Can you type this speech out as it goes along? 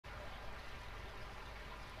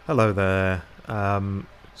Hello there.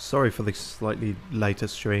 Sorry for the slightly later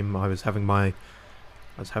stream. I was having my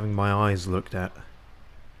eyes looked at.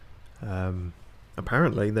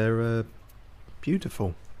 Apparently they're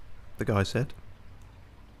beautiful, the guy said.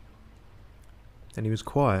 And he was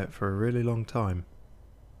quiet for a really long time.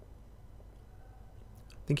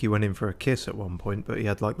 I think he went in for a kiss at one point, but he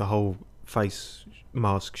had like the whole face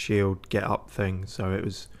mask shield get up thing, so it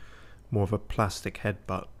was more of a plastic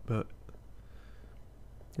headbutt, but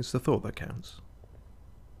it's the thought that counts.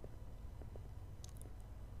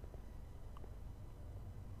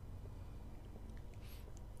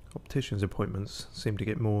 Opticians' appointments seem to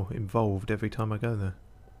get more involved every time I go there.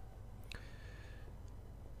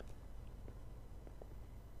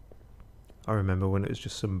 I remember when it was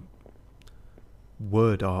just some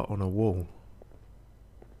word art on a wall.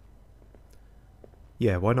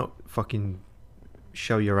 Yeah, why not fucking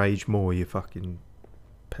show your age more, you fucking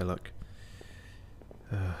pillock.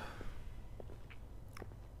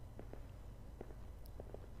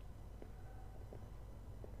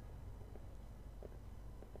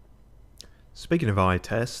 Speaking of eye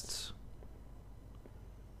tests,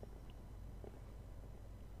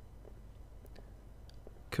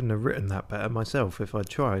 couldn't have written that better myself if I'd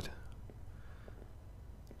tried.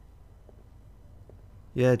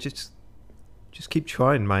 Yeah, just keep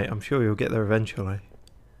trying, mate. I'm sure you'll get there eventually.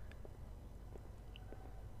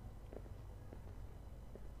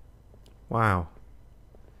 Wow.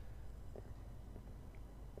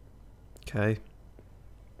 Okay.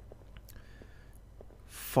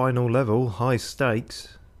 Final level, high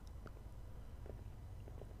stakes.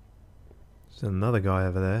 There's another guy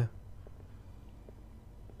over there.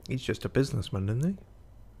 He's just a businessman, isn't he?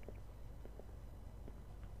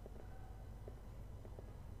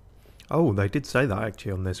 Oh, they did say that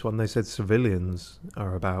actually on this one. They said civilians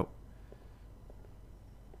are about.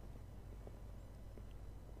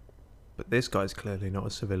 But this guy's clearly not a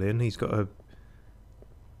civilian. He's got a...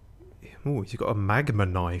 Oh, he's got a magma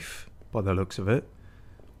knife by the looks of it.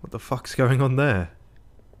 What the fuck's going on there?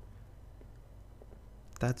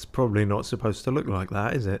 That's probably not supposed to look like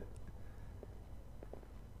that, is it?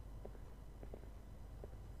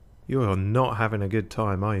 You are not having a good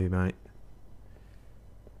time, are you, mate?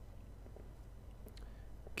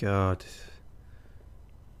 God.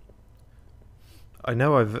 I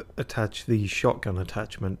know I've attached the shotgun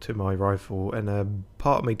attachment to my rifle, and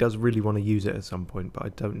part of me does really want to use it at some point, but I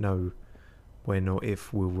don't know when or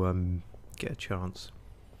if we'll get a chance.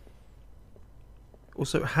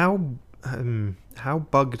 Also, how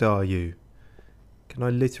bugged are you? Can I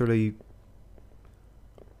literally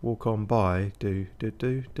walk on by, you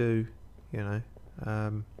know?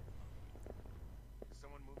 Someone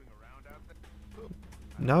moving around out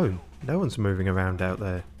there? No one's moving around out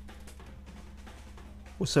there.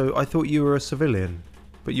 Also, I thought you were a civilian,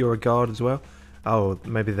 but you're a guard as well? Oh,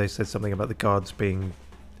 maybe they said something about the guards being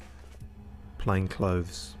plain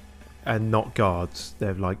clothes. And not guards,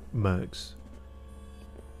 they're like mercs.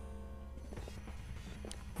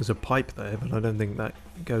 There's a pipe there, but I don't think that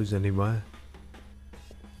goes anywhere.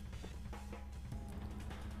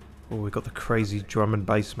 Oh, we've got the crazy drum and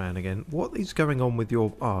bass man again. What is going on with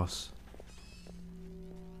your arse?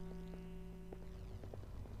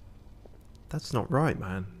 That's not right,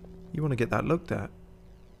 man. You want to get that looked at.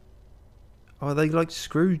 Oh, are they like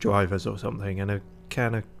screwdrivers or something and a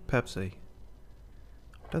can of Pepsi?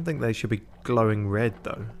 I don't think they should be glowing red,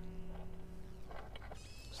 though.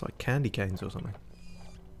 It's like candy canes or something.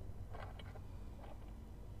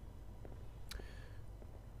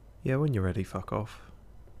 Yeah, when you're ready, fuck off.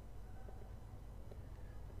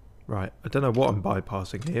 Right, I don't know what I'm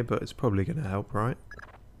bypassing here, but it's probably going to help, right?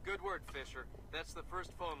 Good work, Fisher. That's the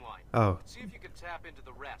first phone line. Oh. See if you can tap into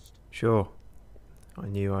the rest. Sure. I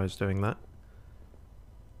knew I was doing that.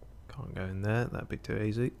 Can't go in there, that'd be too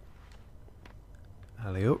easy.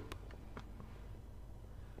 Alley up.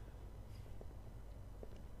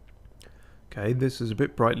 Okay, this is a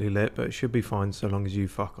bit brightly lit, but it should be fine so long as you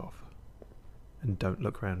fuck off. And don't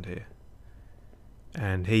look around here.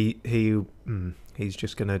 And he's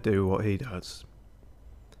just gonna do what he does.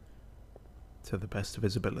 To the best of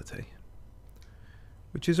his ability.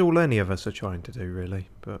 Which is all any of us are trying to do, really,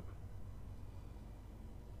 but...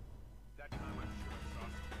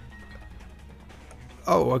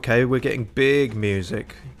 Oh, okay, we're getting big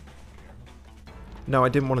music. No, I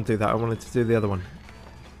didn't want to do that. I wanted to do the other one.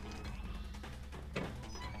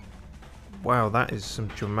 Wow, that is some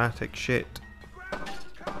dramatic shit.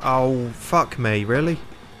 Oh, fuck me, really?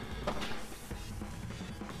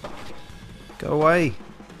 Go away.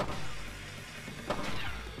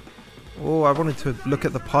 Oh, I wanted to look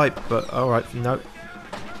at the pipe, but alright, no.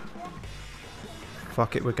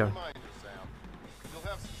 Fuck it, we're going. Reminder, Sam. You'll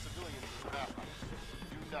have some civilians in the Bathouse.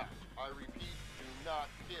 Do not, I repeat, do not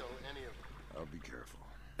kill any of them. I'll be careful.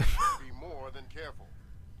 Be more than careful.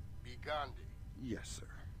 Be Gandhi. Yes, sir.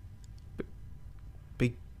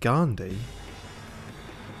 Be Gandhi?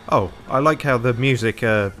 Oh, I like how the music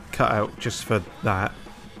cut out just for that.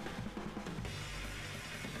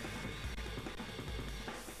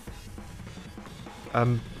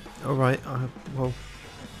 Alright, well...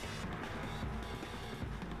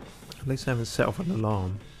 At least I haven't set off an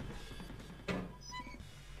alarm.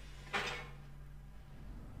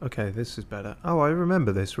 Okay, this is better. Oh, I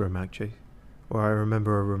remember this room, actually. Or I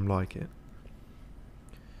remember a room like it.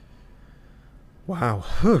 Wow,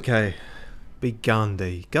 okay. Be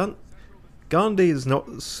Gandhi. Gandhi is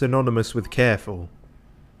not synonymous with careful.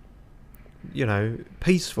 You know,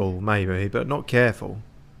 peaceful, maybe, but not careful.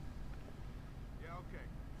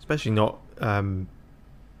 Especially not,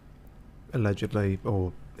 allegedly,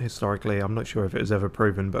 or historically. I'm not sure if it was ever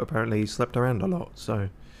proven, but apparently he slept around a lot, so...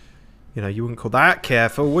 You know, you wouldn't call that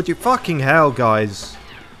careful, would you? Fucking hell, guys!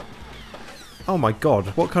 Oh my god,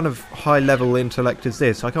 what kind of high-level intellect is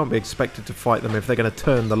this? I can't be expected to fight them if they're going to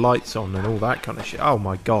turn the lights on and all that kind of shit. Oh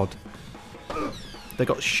my god. They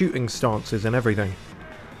got shooting stances and everything.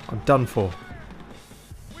 I'm done for.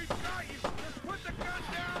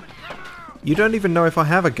 You don't even know if I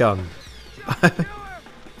have a gun. I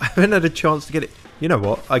haven't had a chance to get it. You know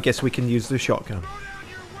what? I guess we can use the shotgun.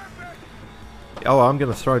 Oh, I'm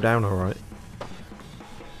going to throw down alright.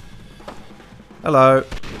 Hello.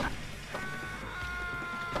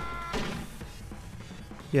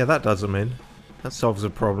 Yeah, that does them in. That solves a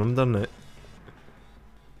problem, doesn't it?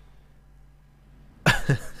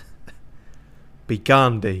 Be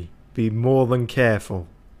Gandhi. Be more than careful.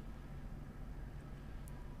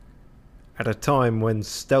 At a time when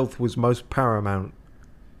stealth was most paramount,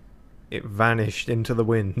 it vanished into the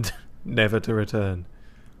wind, never to return.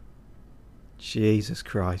 Jesus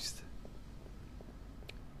Christ.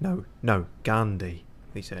 No, no, Gandhi,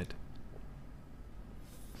 he said.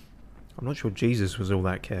 I'm not sure Jesus was all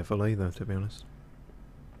that careful either, to be honest.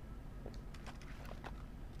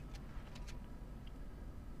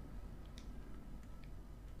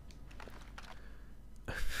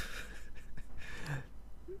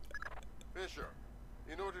 Fisher,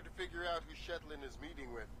 in order to figure out who Shetland is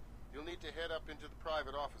meeting with, you'll need to head up into the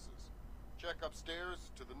private offices. Check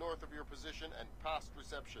upstairs, to the north of your position, and past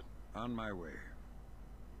reception. On my way.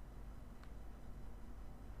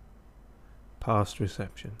 Past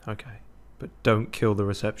reception, okay. But don't kill the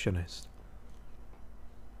receptionist.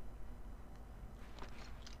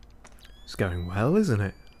 It's going well, isn't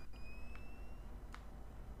it?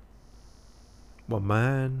 One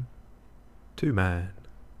man, two man.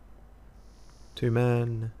 Two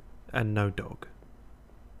man, and no dog.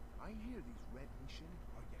 I hear these Red Nation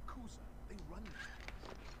are Yakuza. They run this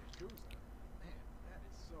place. Yakuza? Man, that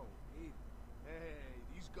is so evil. Hey,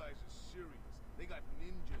 these guys are serious. They got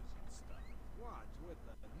ninjas and stuff. Watch with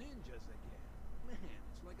the ninjas again. Man,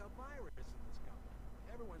 it's like a virus in this company.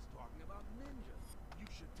 Everyone's talking about ninjas. You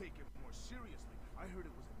should take it more seriously. I heard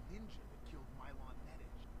it was a ninja that killed Mylon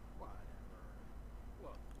Nedich. Whatever.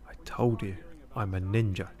 Look, I told you, I'm a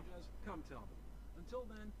ninja. come tell me. Until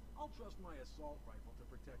then, I'll trust my assault rifle to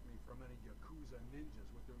protect me from any Yakuza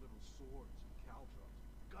ninjas with their little swords and caltrops.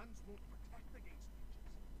 Guns won't protect against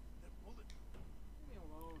ninjas. They're bulletproof. Leave me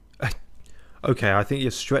alone. Okay, I think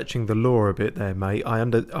you're stretching the law a bit there, mate. I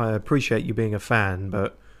appreciate you being a fan,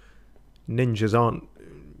 but ninjas aren't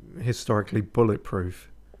historically bulletproof.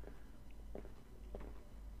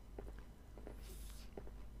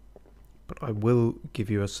 But I will give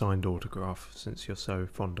you a signed autograph since you're so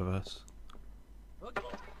fond of us.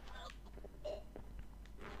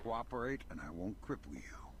 Cooperate and I won't cripple you.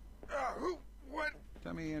 Who? What?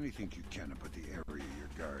 Tell me anything you can about the area you're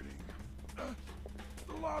guarding.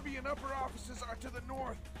 The lobby and upper offices are to the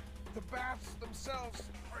north. The baths themselves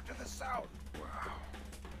are to the south. Wow.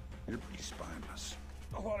 You're pretty spineless.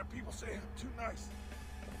 A lot of people say I'm too nice.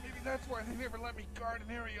 Maybe that's why they never let me guard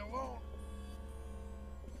an area alone.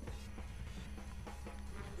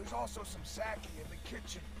 There's also some sake in the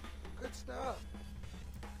kitchen. Good stuff.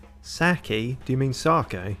 Sake? Do you mean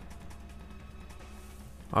sake?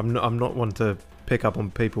 I'm not one to pick up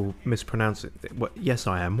on people mispronouncing it. What, yes,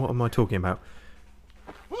 I am. What am I talking about?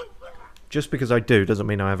 Just because I do doesn't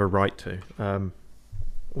mean I have a right to.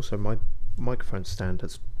 Also, my microphone stand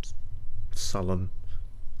is sullen.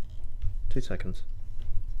 2 seconds.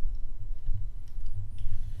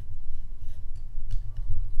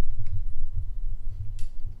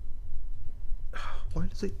 Why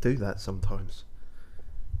does it do that sometimes?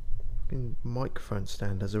 fucking microphone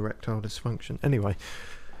stand has erectile dysfunction. Anyway.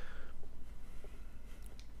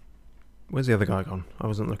 Where's the other guy gone? I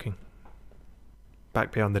wasn't looking.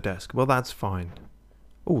 Back behind the desk. Well, that's fine.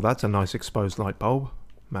 Oh, that's a nice exposed light bulb,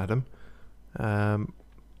 madam. This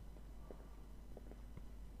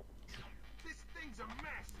thing's a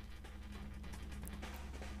mess.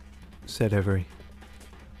 Said every.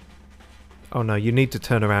 Oh no, you need to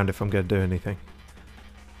turn around if I'm going to do anything.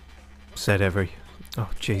 Said every. Oh,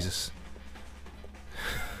 Jesus.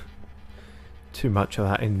 Too much of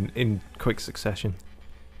that in quick succession.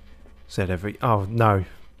 Said every. Oh, no.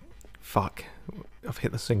 Fuck. I've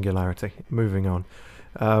hit the singularity. Moving on.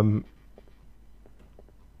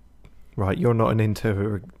 Right, you're not an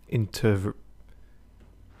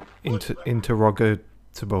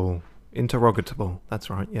interrogatable. That's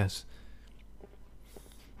right, yes.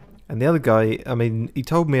 And the other guy, I mean, he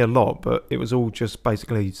told me a lot, but it was all just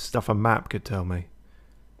basically stuff a map could tell me.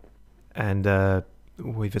 And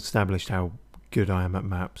we've established how good I am at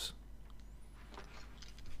maps.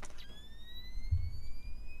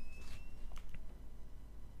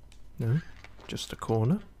 No, just a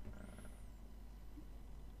corner.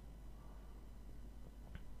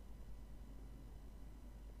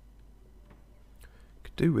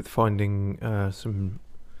 Could do with finding some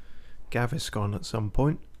Gaviscon at some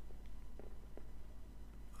point.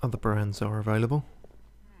 Other brands are available.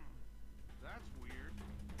 That's weird.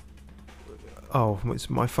 Oh, it's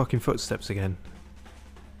my fucking footsteps again.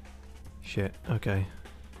 Shit, okay.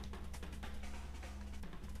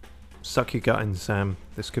 Suck your gut in, Sam.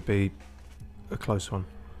 This could be a close one.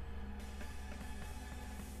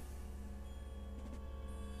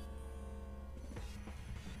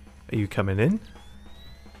 Are you coming in?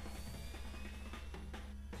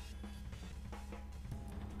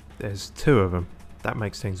 There's two of them. That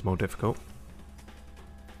makes things more difficult.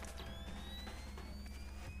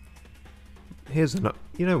 Here's another.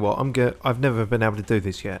 You know what? I've never been able to do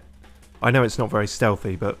this yet. I know it's not very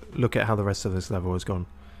stealthy, but look at how the rest of this level has gone.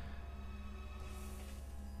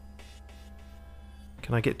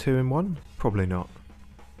 Can I get two in one? Probably not.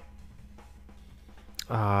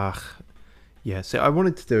 Yeah, see, I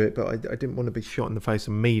wanted to do it, but I didn't want to be shot in the face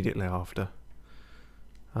immediately after.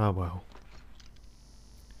 Ah, well.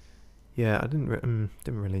 Yeah, I didn't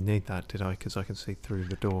really need that, did I? Because I can see through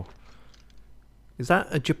the door. Is that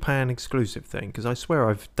a Japan exclusive thing? Because I swear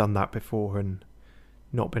I've done that before and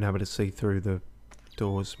not been able to see through the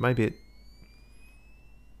doors. Maybe it...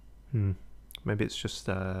 Maybe it's just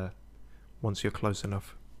once you're close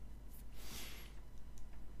enough.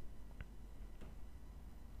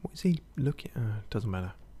 What is he looking at? Doesn't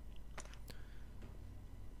matter.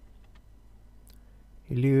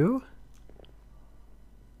 Hello?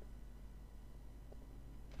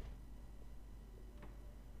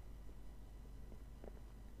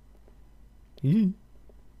 Yeah.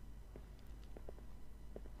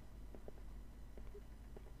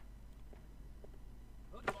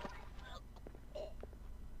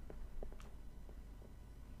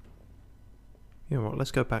 You know what,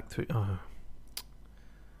 let's go back through... Oh.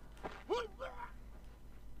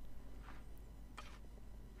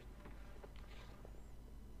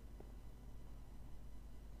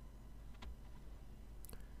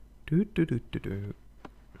 Do.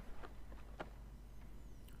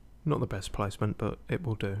 Not the best placement, but it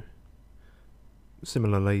will do.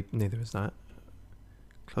 Similarly, neither is that.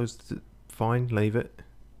 Closed, fine, leave it.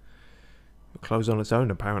 It'll close on its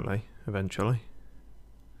own, apparently, eventually.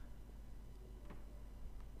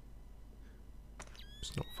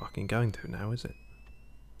 It's not fucking going to now, is it?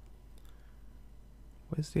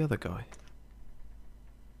 Where's the other guy?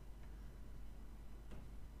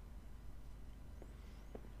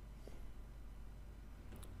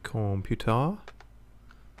 Computer.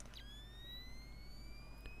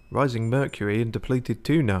 Rising mercury in depleted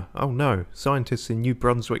tuna. Oh no. Scientists in New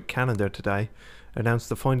Brunswick, Canada today announced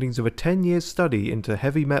the findings of a 10-year study into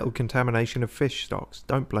heavy metal contamination of fish stocks.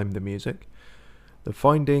 Don't blame the music. The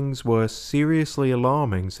findings were seriously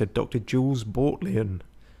alarming, said Dr. Jules Bortlian,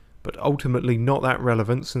 but ultimately not that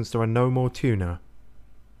relevant since there are no more tuna.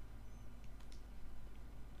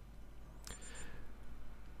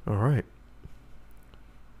 Alright.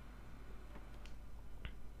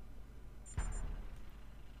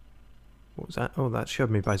 What was that? Oh, that showed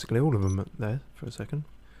me basically all of them there for a second.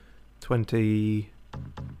 20...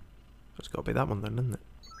 That's got to be that one then, isn't it?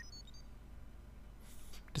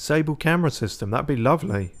 Disable camera system. That'd be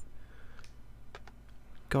lovely.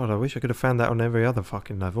 God, I wish I could have found that on every other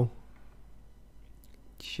fucking level.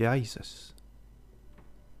 Jesus.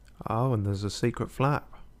 Oh, and there's a secret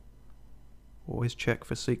flap. Always check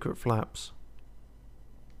for secret flaps.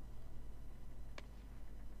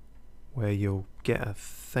 where you'll get a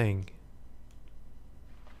thing.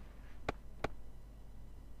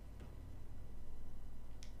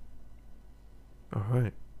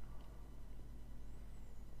 Alright.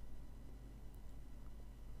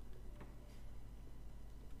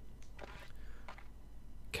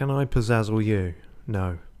 Can I pizzazzle you?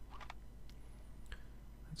 No.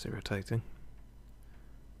 That's irritating.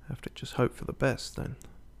 Have to just hope for the best then.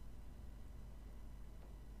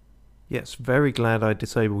 Yes, very glad I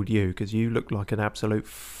disabled you, because you look like an absolute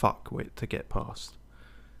fuckwit to get past.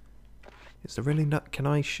 Is there really not... Can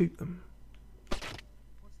I shoot them? What's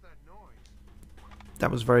that noise?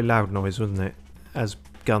 That was very loud noise, wasn't it? As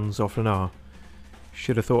guns often are.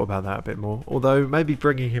 Should have thought about that a bit more. Although, maybe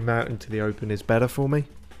bringing him out into the open is better for me.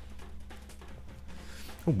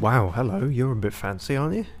 Oh, wow, hello. You're a bit fancy,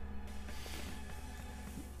 aren't you?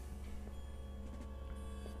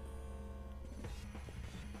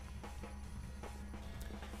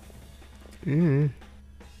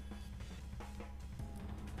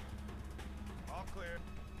 All clear.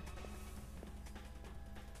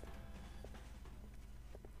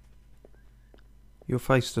 Your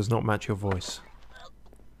face does not match your voice.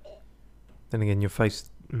 Then again, your face...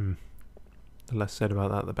 the less said about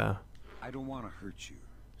that, the better. I don't want to hurt you,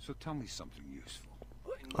 so tell me something useful.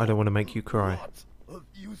 I don't want to make you cry. Lots of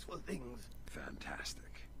useful things.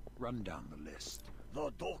 Fantastic. Run down the list.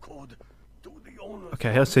 The door code to the owner.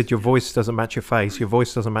 Okay, I said your voice doesn't match your face. Your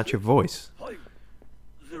voice doesn't match your voice. 50.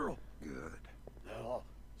 Good. There are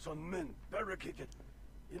some men barricaded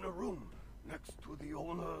in a room next to the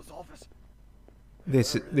owner's office.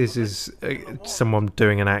 This is someone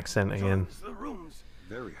doing an accent again. Search the rooms.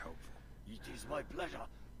 Very helpful. It is my pleasure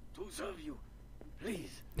to serve you.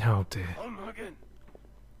 Please, Oh dear. come again.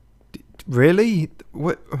 Really?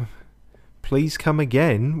 What? Please come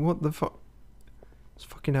again? What the fuck? It's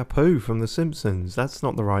fucking Apu from The Simpsons. That's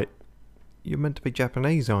not the right... You're meant to be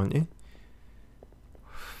Japanese, aren't you?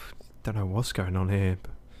 Don't know what's going on here.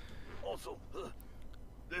 Also,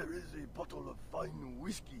 there is a bottle of fine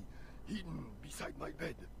whiskey hidden beside my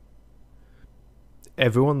bed.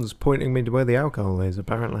 Everyone's pointing me to where the alcohol is,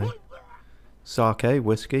 apparently. Sake,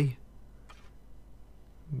 whiskey.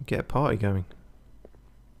 Get a party going.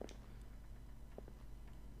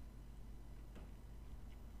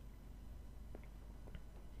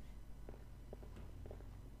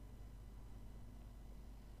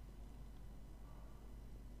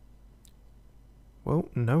 Well,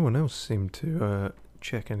 no one else seemed to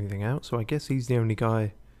check anything out, so I guess he's the only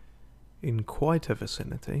guy in quite a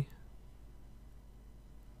vicinity.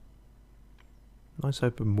 Nice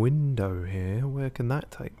open window here. Where can that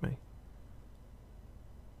take me?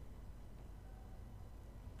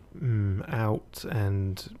 Out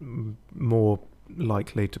and more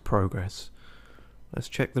likely to progress. Let's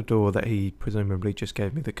check the door that he presumably just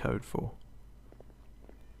gave me the code for.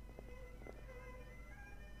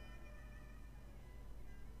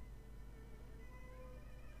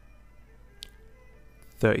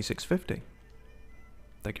 $36.50.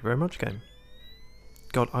 Thank you very much, game.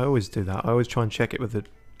 God, I always do that. I always try and check it with the...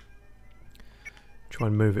 Try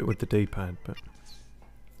and move it with the D-pad, but...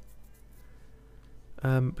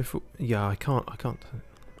 before... Yeah, I can't...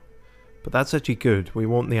 But that's actually good. We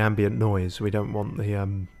want the ambient noise. We don't want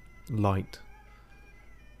the, light.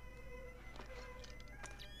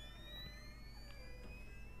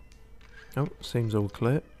 Oh, seems all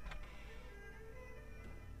clear.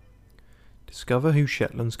 Discover who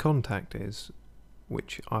Shetland's contact is,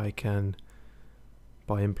 which I can,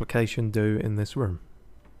 by implication, do in this room.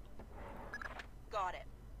 Got it.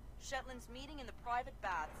 Shetland's meeting in the private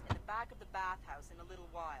baths in the back of the bathhouse in a little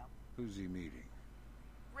while. Who's he meeting?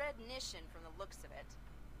 Red Nishin from the looks of it.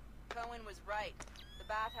 Cohen was right. The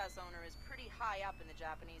bathhouse owner is pretty high up in the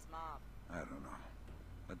Japanese mob. I don't know.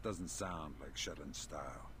 That doesn't sound like Shetland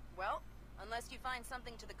style. Well, unless you find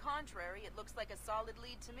something to the contrary, it looks like a solid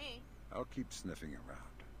lead to me. I'll keep sniffing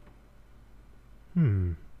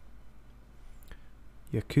around.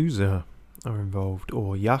 Yakuza are involved,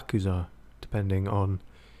 or Yakuza, depending on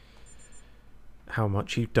how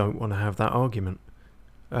much you don't want to have that argument.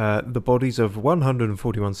 The bodies of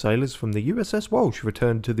 141 sailors from the USS Walsh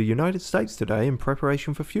returned to the United States today in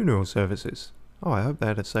preparation for funeral services. Oh, I hope they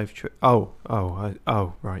had a safe trip. Oh,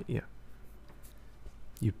 right, yeah.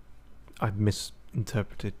 I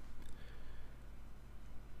misinterpreted.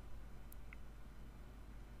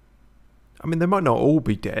 I mean, they might not all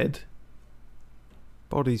be dead.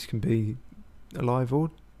 Bodies can be alive or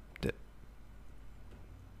dead.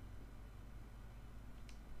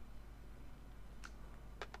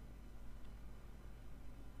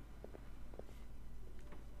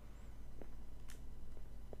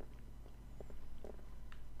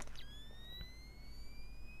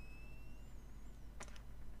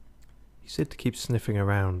 said to keep sniffing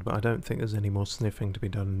around, but I don't think there's any more sniffing to be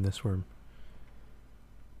done in this room.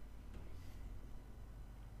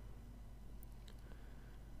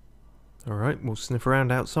 Alright, we'll sniff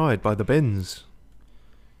around outside by the bins.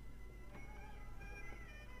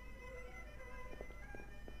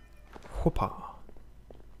 Whoopa.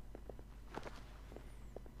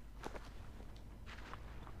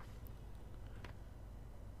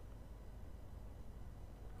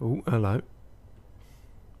 Oh, hello.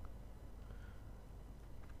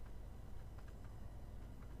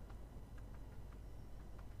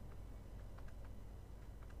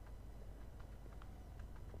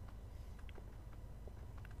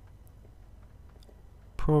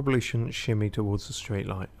 Probably shouldn't shimmy towards the street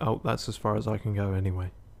light. Oh, that's as far as I can go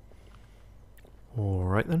anyway.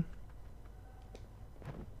 Alright then.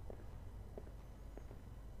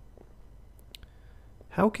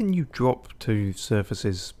 How can you drop to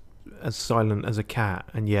surfaces as silent as a cat,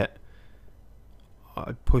 and yet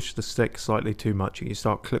I push the stick slightly too much and you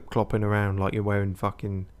start clip-clopping around like you're wearing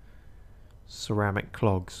fucking ceramic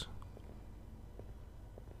clogs?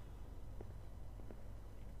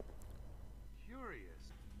 Curious.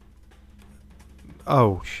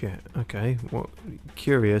 Oh shit, okay. Well,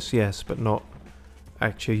 curious, yes, but not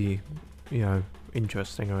actually, you know,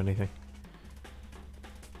 interesting or anything.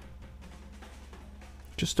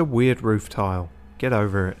 Just a weird roof tile. Get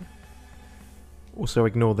over it. Also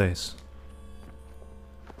ignore this.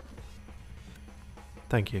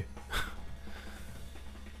 Thank you.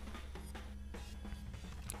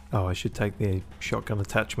 Oh, I should take the shotgun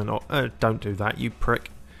attachment off. Don't do that, you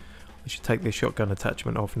prick. I should take the shotgun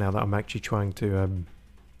attachment off now that I'm actually trying to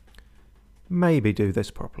maybe do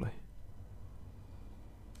this properly.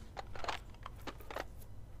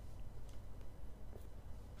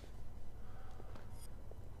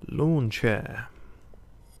 Lawn chair.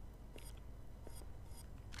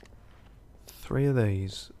 3 of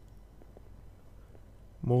these.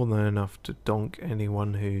 More than enough to donk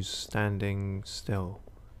anyone who's standing still.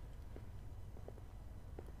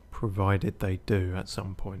 Provided they do at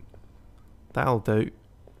some point. That'll do.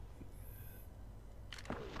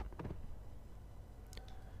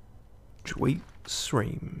 Sweet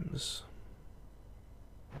streams.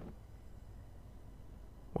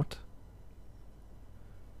 What?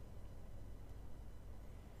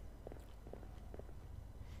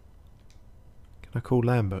 Can I call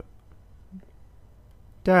Lambert?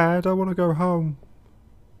 Dad, I want to go home.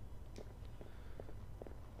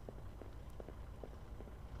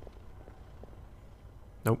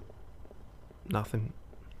 Nope. Nothing.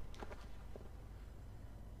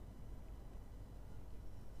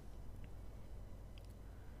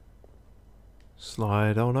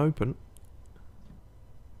 Slide on open.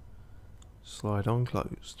 Slide on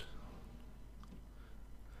closed.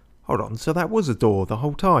 Hold on, so that was a door the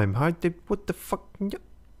whole time. I did, what the fuck?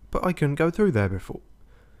 But I couldn't go through there before.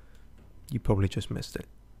 You probably just missed it.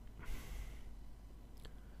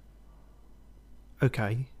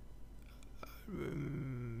 Okay.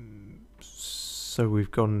 So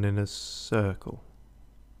we've gone in a circle.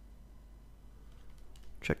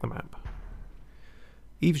 Check the map.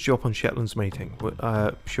 Eavesdrop on Shetland's meeting.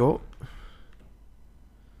 Sure.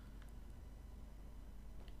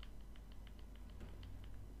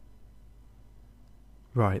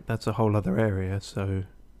 Right, that's a whole other area, so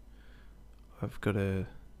I've got to...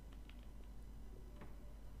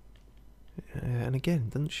 and again, it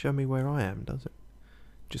doesn't show me where I am, does it?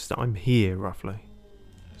 Just that I'm here, roughly.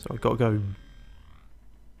 So I've got to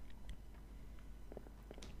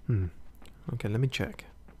go... Okay, let me check.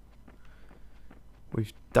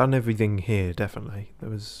 We've done everything here, definitely. There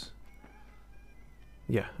was...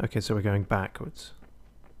 Yeah, okay, so we're going backwards.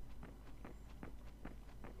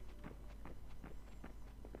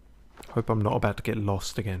 Hope I'm not about to get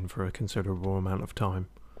lost again for a considerable amount of time.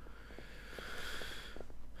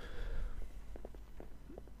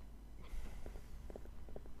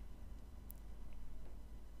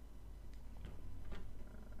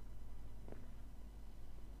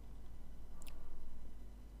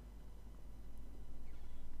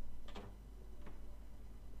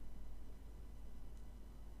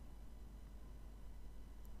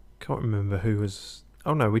 Can't remember who was...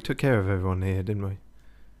 Oh no, we took care of everyone here, didn't we?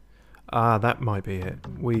 Ah, that might be it.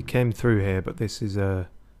 We came through here, but this is a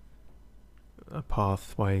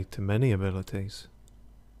pathway to many abilities.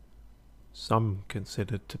 Some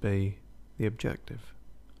considered to be the objective.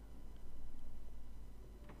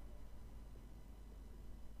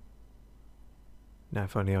 Now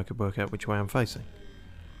if only I could work out which way I'm facing.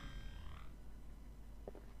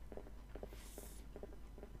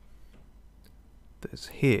 There's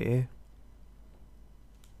here.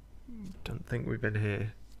 Don't think we've been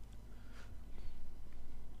here.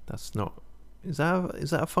 That's not... Is that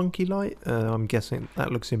a funky light? I'm guessing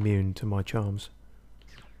that looks immune to my charms.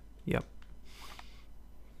 Yep.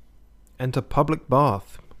 Enter public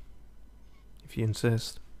bath, if you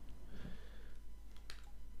insist.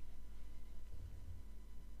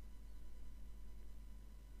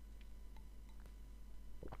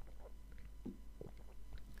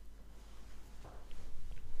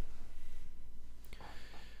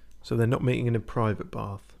 So they're not meeting in a private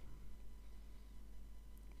bath.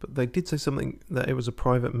 But they did say something that it was a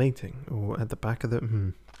private meeting, or at the back of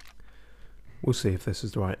the... We'll see if this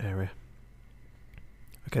is the right area.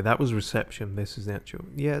 Okay, that was reception. This is the actual...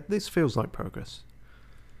 Yeah, this feels like progress.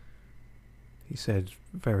 He said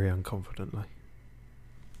very unconfidently.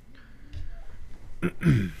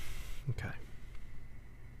 Okay.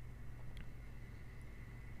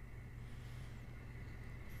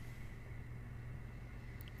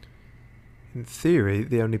 In theory,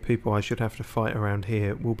 the only people I should have to fight around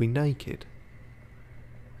here will be naked.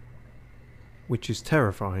 Which is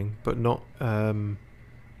terrifying, but not a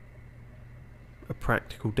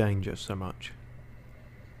practical danger so much.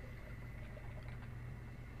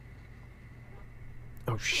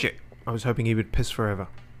 Oh shit, I was hoping he would piss forever.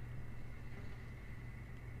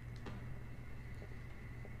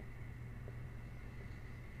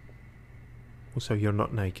 Also, you're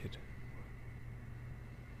not naked.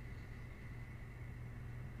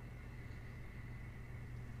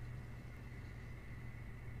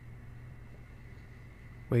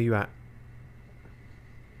 Where are you at?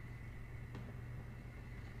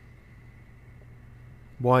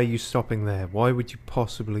 Why are you stopping there? Why would you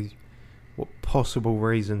possibly... What possible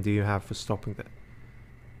reason do you have for stopping there?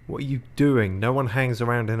 What are you doing? No one hangs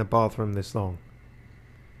around in a bathroom this long.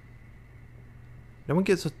 No one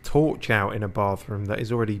gets a torch out in a bathroom that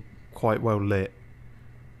is already quite well lit.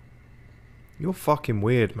 You're fucking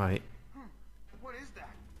weird, mate. What is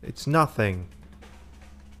that? It's nothing.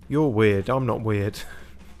 You're weird. I'm not weird.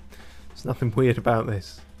 There's nothing weird about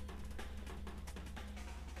this.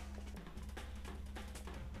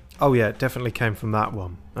 Oh yeah, it definitely came from that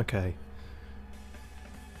one. Okay.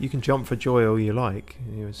 You can jump for joy all you like.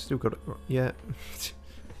 You've still got it. Yeah.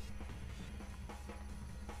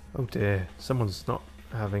 Oh dear. Someone's not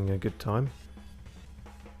having a good time.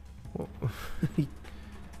 What?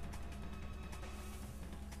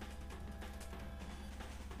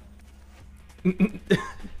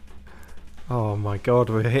 Oh my god,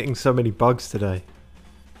 we're hitting so many bugs today.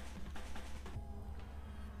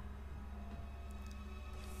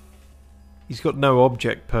 He's got no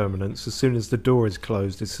object permanence. As soon as the door is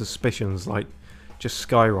closed, his suspicions like just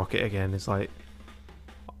skyrocket again. It's like,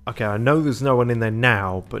 okay, I know there's no one in there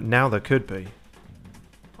now, but now there could be.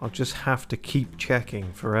 I'll just have to keep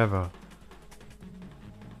checking forever.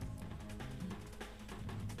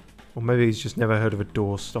 Or maybe he's just never heard of a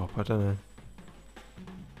door stop, I don't know.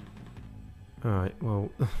 Alright,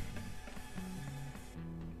 well...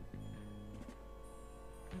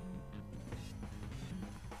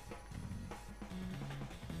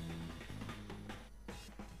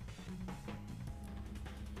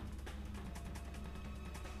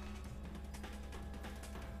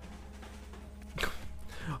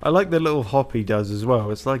 I like the little hop he does as well.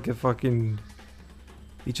 It's like a fucking...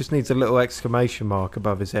 He just needs a little exclamation mark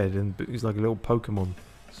above his head and he's like a little Pokemon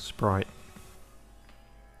sprite.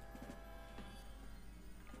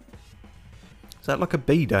 Is that like a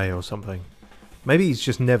B-day or something? Maybe he's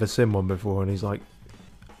just never seen one before and he's like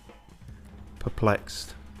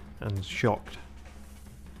perplexed and shocked.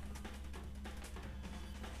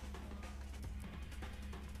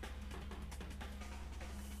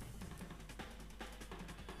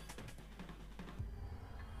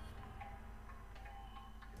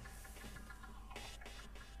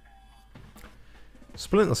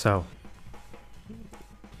 Splinter Cell.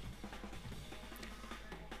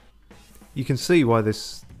 You can see why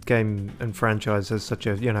this game and franchise has such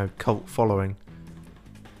a, you know, cult following.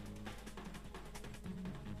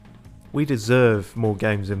 We deserve more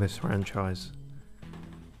games in this franchise.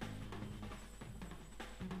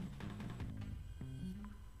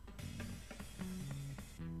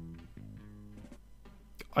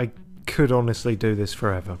 I could honestly do this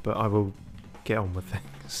forever, but I will get on with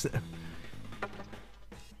things.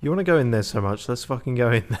 You want to go in there so much? Let's fucking go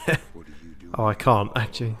in there. What do you do? Oh, I can't,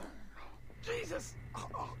 actually. Jesus!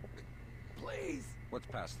 Please! What's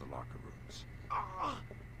past the locker rooms?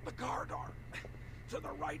 The corridor. To the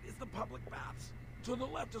right is the public baths. To the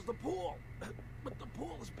left is the pool. But the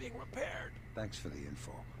pool is being repaired. Thanks for the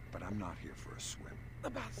info, but I'm not here for a swim. The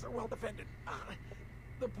baths are well defended.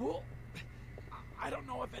 The pool... I don't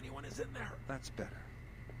know if anyone is in there. That's better.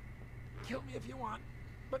 Kill me if you want.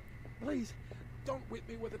 But please, Don't whip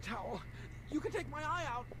me with a towel. You can take my eye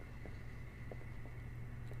out.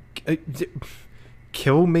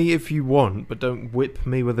 Kill me if you want, but don't whip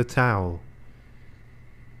me with a towel.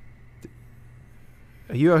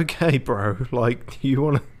 Are you okay, bro? Like, do you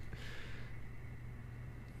want to...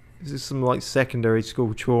 Is this some, like, secondary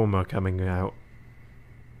school trauma coming out?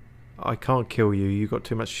 I can't kill you. You got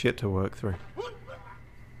too much shit to work through.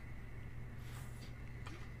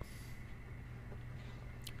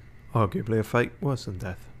 Arguably a fate worse than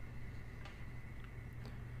death.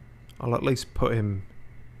 I'll at least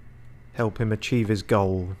help him achieve his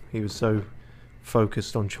goal. He was so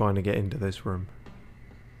focused on trying to get into this room.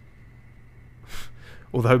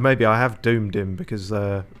 Although maybe I have doomed him because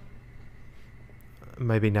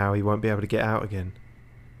maybe now he won't be able to get out again.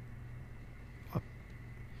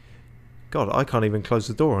 God, I can't even close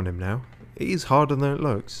the door on him now. It is harder than it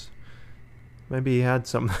looks. Maybe he had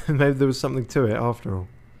something. Maybe there was something to it after all.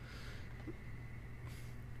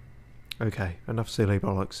 Okay, enough silly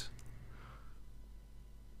bollocks.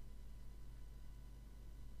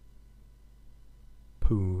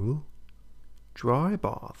 Pool. Dry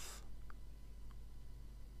bath.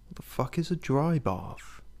 What the fuck is a dry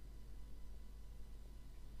bath?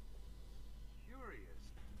 Curious.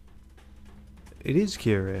 It is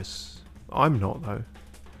curious. I'm not though.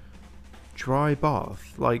 Dry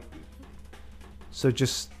bath, like, so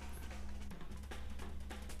just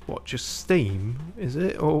what? Just steam? Is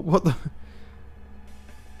it, or what the?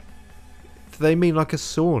 Do they mean like a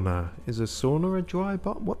sauna? Is a sauna a dry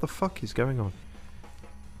bath? What the fuck is going on?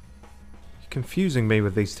 You're confusing me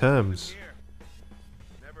with these terms. Here.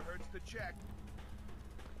 Never hurts to check.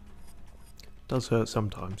 Does hurt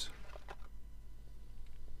sometimes.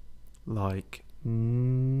 Like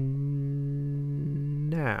now.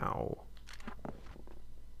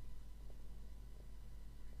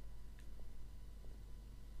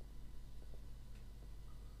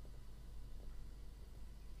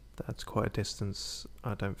 That's quite a distance.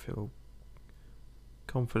 I don't feel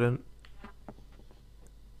confident.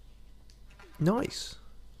 Nice.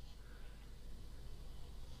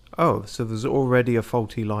 Oh, so there's already a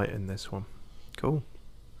faulty light in this one. Cool.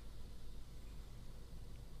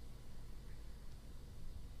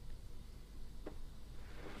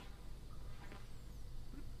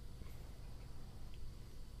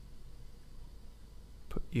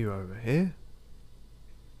 Put you over here.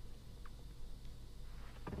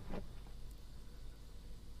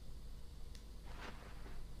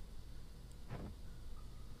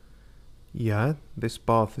 Yeah, this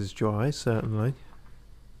bath is dry, certainly.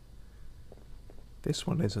 This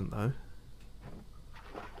one isn't, though.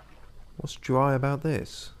 What's dry about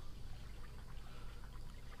this?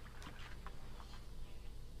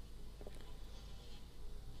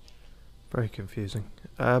 Very confusing.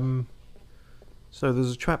 So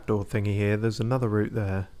there's a trapdoor thingy here. There's another route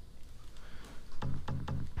there. I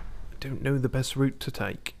don't know the best route to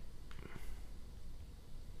take.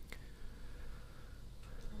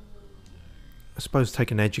 I suppose take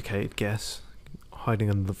an educated guess. Hiding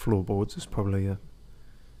under the floorboards is probably a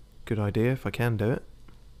good idea if I can do it.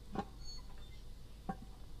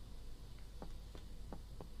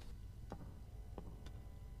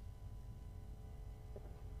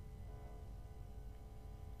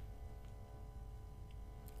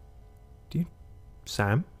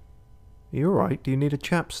 Sam? Are you alright? Do you need a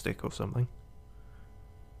chapstick or something?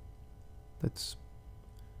 That's...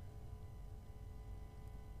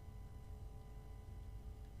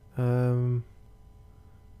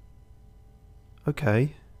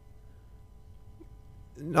 Okay.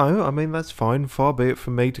 No, I mean, that's fine. Far be it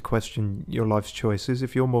from me to question your life's choices.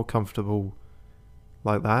 If you're more comfortable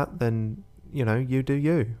like that, then, you know, you do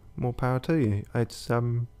you. More power to you. It's,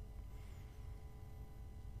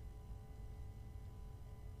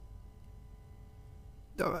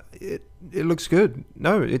 it looks good.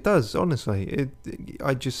 No, it does, honestly.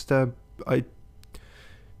 I just, I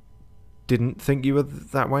didn't think you were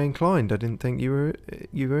that way inclined. I didn't think you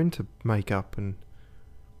were into makeup and...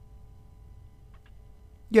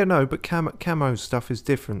 Yeah, no, but camo stuff is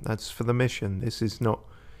different. That's for the mission. This is not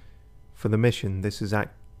for the mission. This is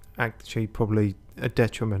actually probably a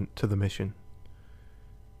detriment to the mission.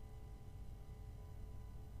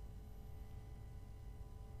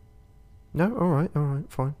 No, alright,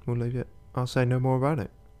 fine. We'll leave it. I'll say no more about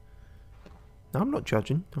it. No, I'm not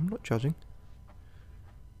judging. I'm not judging.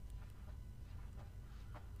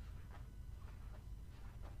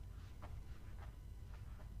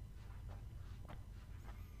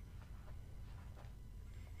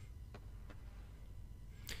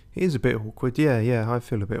 It is a bit awkward. Yeah, I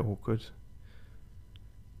feel a bit awkward.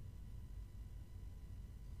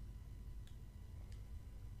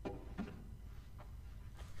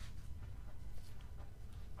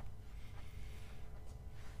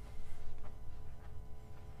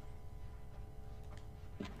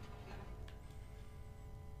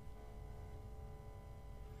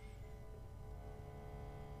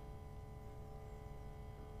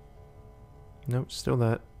 Nope, still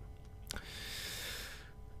there.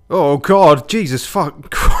 Oh god, Jesus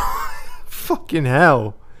fuck. Fucking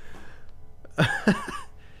hell.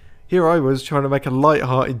 Here I was trying to make a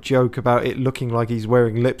light-hearted joke about it looking like he's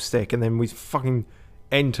wearing lipstick, and then we fucking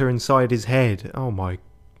enter inside his head. Oh my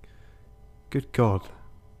good god.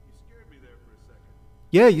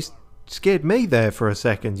 Yeah, you scared me there for a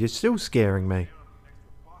second. You're still scaring me.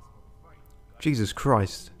 Jesus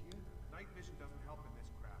Christ.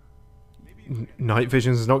 Night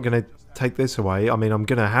vision's not going to take this away. I mean, I'm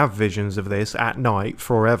going to have visions of this at night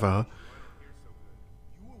forever.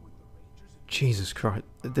 Jesus Christ.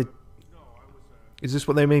 Is this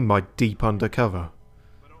what they mean by deep undercover?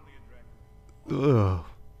 Ugh.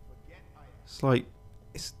 It's like...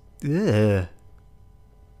 It's... Ugh.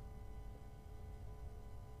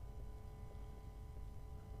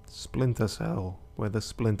 Splinter cell. Where the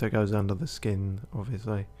splinter goes under the skin,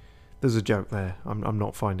 obviously. There's a joke there. I'm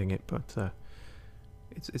not finding it, but...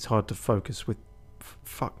 It's hard to focus with...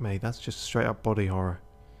 Fuck me, that's just straight up body horror.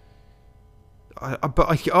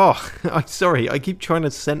 Sorry, I keep trying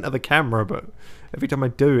to center the camera, but every time I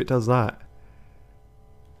do, it does that.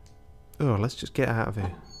 Oh, let's just get out of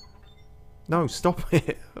here. No, stop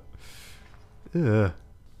it. Ugh.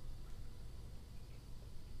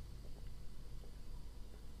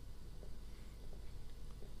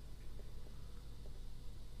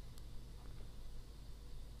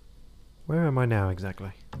 Where am I now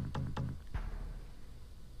exactly?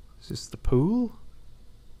 Is this the pool?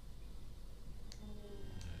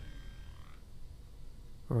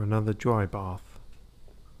 Or another dry bath?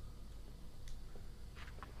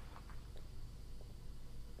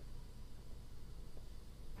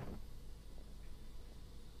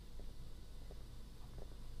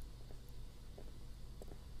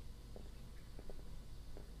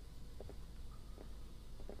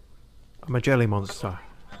 I'm a jelly monster.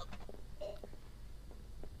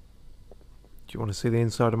 Do you want to see the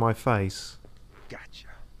inside of my face? Gotcha.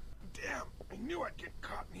 Damn, I knew I'd get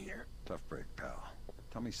caught in here. Tough break, pal.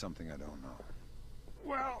 Tell me something I don't know.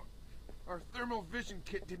 Well, our thermal vision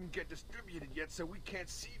kit didn't get distributed yet, so we can't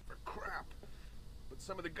see for crap. But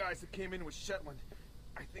some of the guys that came in with Shetland,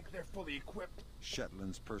 I think they're fully equipped.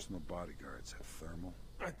 Shetland's personal bodyguards have thermal?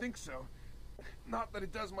 I think so. Not that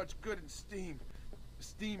it does much good in steam.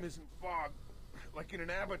 Steam isn't fog, like in an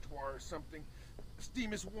abattoir or something.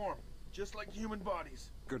 Steam is warm, just like human bodies.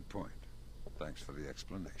 Good point. Thanks for the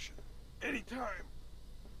explanation. Anytime.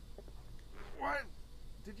 What?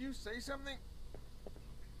 Did you say something?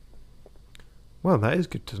 Well, that is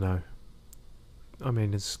good to know. I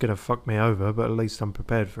mean, it's gonna fuck me over, but at least I'm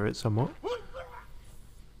prepared for it somewhat.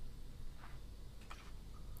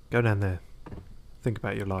 Go down there. Think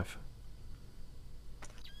about your life.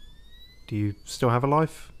 Do you still have a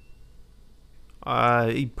life?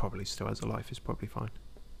 He probably still has a life. It's probably fine.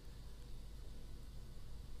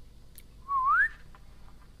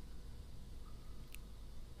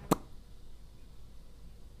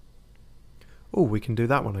 Oh, we can do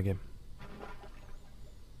that one again.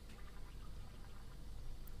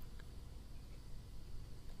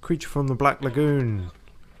 Creature from the Black Lagoon.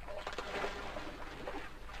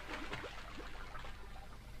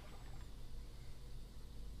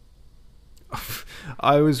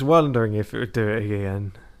 I was wondering if it would do it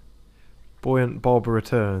again. Buoyant Bob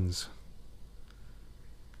returns.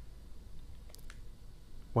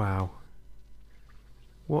 Wow.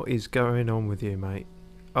 What is going on with you, mate?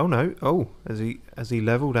 Oh no! Oh, has he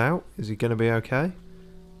leveled out? Is he going to be okay?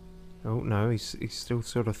 Oh no, he's still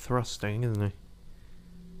sort of thrusting, isn't he?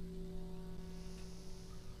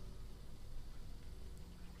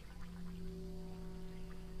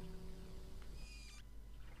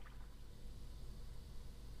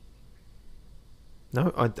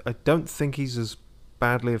 No, I don't think he's as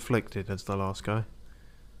badly afflicted as the last guy.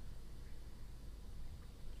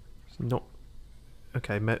 It's not...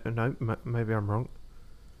 Okay, maybe I'm wrong.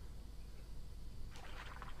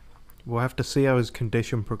 We'll have to see how his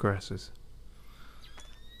condition progresses.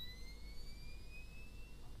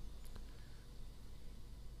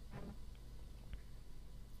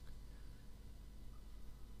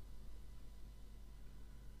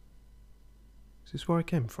 Is this where I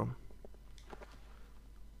came from?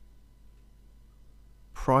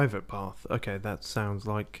 Private path. Okay, that sounds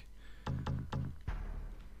like...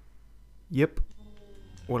 Yep.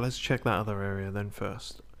 Well, let's check that other area then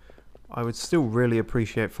first. I would still really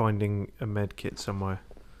appreciate finding a med kit somewhere.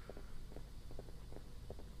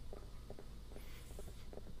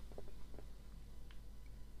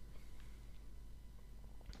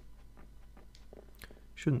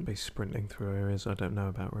 Shouldn't be sprinting through areas I don't know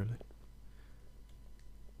about, really.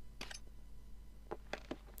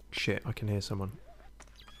 Shit, I can hear someone.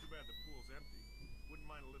 Too bad the pool's empty. Wouldn't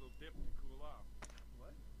mind a little dip to cool off.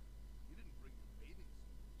 What? You didn't bring your bathing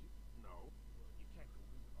suit, did you? No. Well, you can't go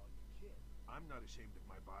losing all your kit. I'm not ashamed of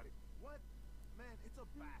my body. What? Man, it's a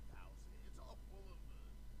bathhouse. It's all full of...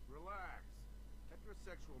 Relax.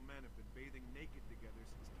 Heterosexual men have been bathing naked together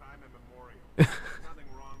since time immemorial. There's nothing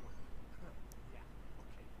wrong with it. Yeah,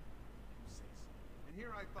 okay. You say so. And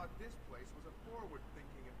here I thought this place was a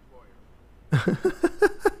forward-thinking employer.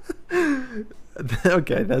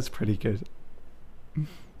 Okay, that's pretty good.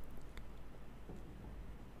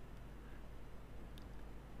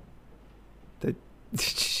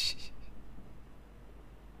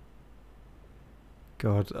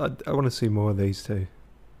 God, I want to see more of these two.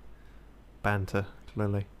 Banter,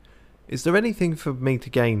 clearly. Is there anything for me to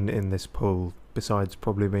gain in this pool besides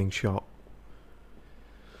probably being shot?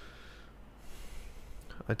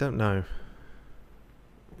 I don't know.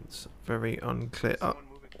 It's very unclear. Oh,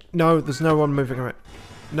 no, there's no one moving around.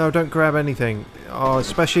 No, don't grab anything. Oh,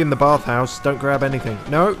 especially in the bathhouse. Don't grab anything.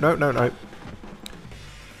 No, no, no, no.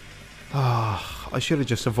 Ah, I should have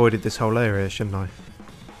just avoided this whole area, shouldn't I?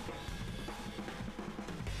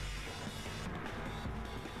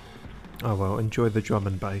 Oh well, enjoy the drum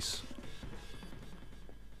and bass.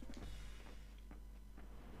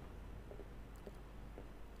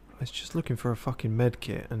 I was just looking for a fucking med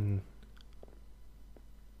kit and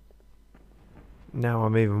now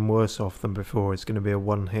I'm even worse off than before. It's going to be a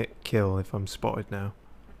one-hit kill if I'm spotted now.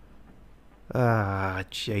 Ah,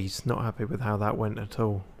 jeez, not happy with how that went at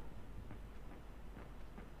all.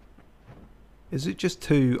 Is it just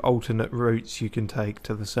two alternate routes you can take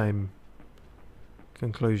to the same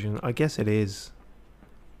conclusion? I guess it is.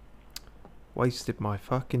 Wasted my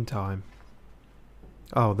fucking time.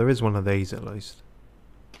 Oh, there is one of these at least.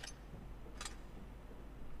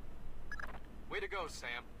 Way to go,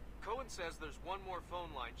 Sam. Cohen says there's one more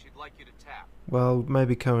phone line she'd like you to tap. Well,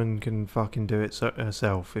 maybe Cohen can fucking do it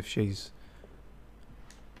herself if she's...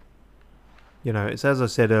 You know, it's as I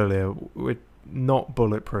said earlier, we're not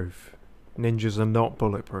bulletproof. Ninjas are not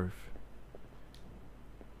bulletproof.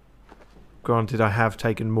 Granted, I have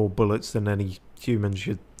taken more bullets than any human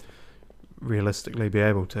should realistically be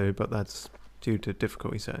able to, but that's due to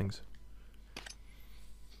difficulty settings.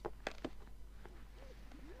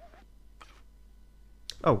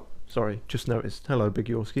 Oh, sorry, just noticed. Hello, Big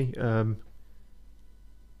Yorski.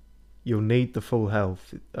 You'll need the full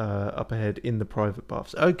health up ahead in the private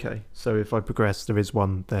baths. Okay, so if I progress, there is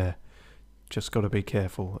one there. Just got to be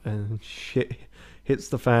careful. And shit hits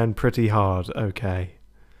the fan pretty hard. Okay.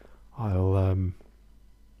 I'll,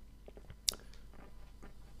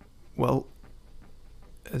 well,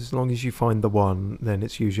 as long as you find the one, then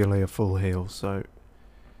it's usually a full heal, so...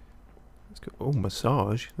 Let's go. Oh,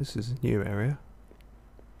 massage. This is a new area.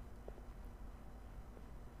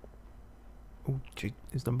 Oh, gee,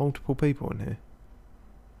 is there multiple people in here?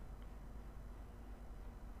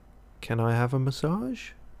 Can I have a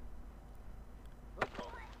massage?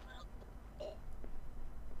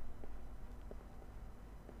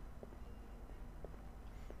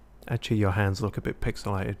 Actually, your hands look a bit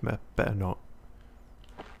pixelated. Better not.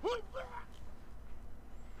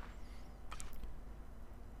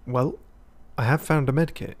 Well, I have found a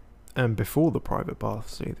medkit, and before the private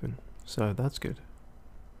baths even, so that's good.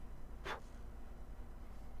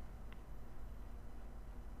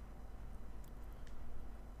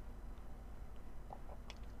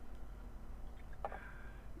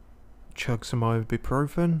 Chug some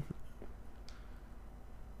ibuprofen.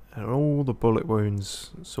 And all the bullet wounds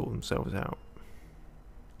sort themselves out.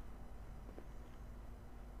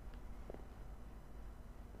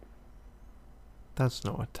 That's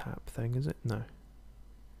not a tap thing, is it? No.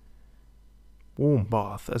 Warm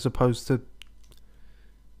bath, as opposed to...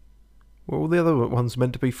 Well, the other one's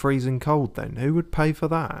meant to be freezing cold then. Who would pay for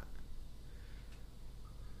that?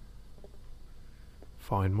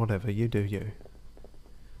 Fine, whatever, you do you.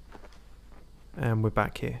 And we're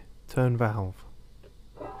back here. Turn valve.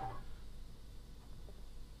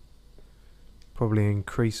 Probably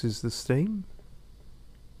increases the steam.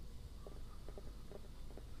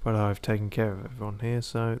 But I've taken care of everyone here,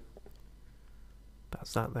 so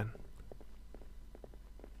that's that then.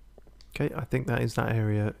 Okay, I think that is that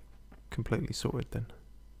area completely sorted then.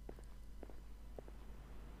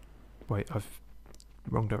 Wait,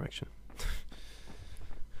 wrong direction.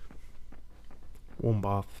 Warm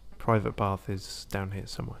bath, private bath is down here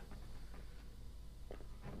somewhere.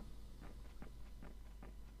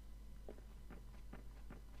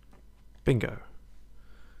 Bingo.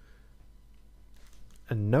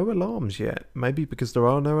 And no alarms yet. Maybe because there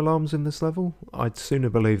are no alarms in this level? I'd sooner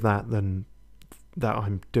believe that than that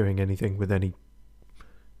I'm doing anything with any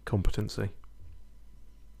competency.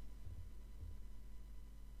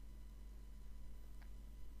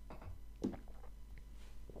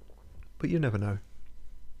 But you never know.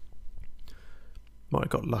 Might have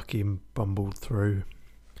got lucky and bumbled through.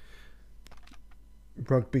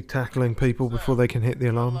 Rugby tackling people before they can hit the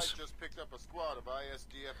alarms. Just picked up a squad of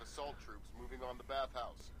ISDF assault troops moving on the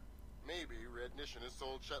Bathouse. Maybe Red Nation has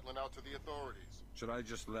sold Shetland out to the authorities. Should I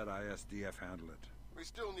just let ISDF handle it? We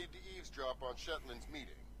still need to eavesdrop on Shetland's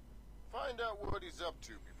meeting. Find out what he's up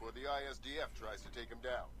to before the ISDF tries to take him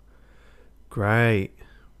down. Great.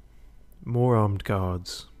 More armed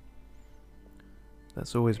guards.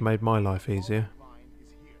 That's always made my life easier. Line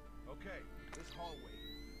is here. Okay, this hallway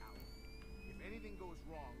is out. If anything goes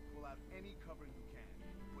wrong, pull out any cover you can.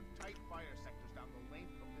 Put tight fire sectors down the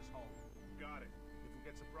length of this hallway. Got it. If we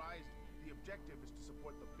get surprised, the objective is to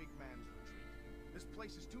support the big man's retreat. This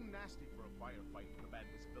place is too nasty for a firefight with a bad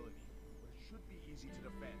visibility, but it should be easy to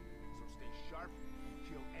defend. So stay sharp and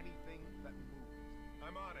kill anything that moves.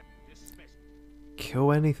 I'm on it. Dismissed.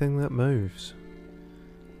 Kill anything that moves.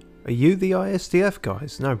 Are you the ISDF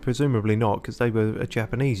guys? No, presumably not, because they were a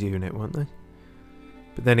Japanese unit, weren't they?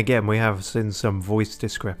 But then again, we have seen some voice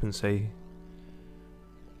discrepancy.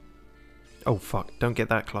 Oh fuck, don't get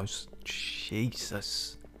that close.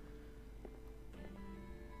 Jesus.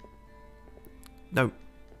 No.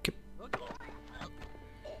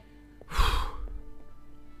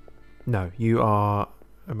 No, you are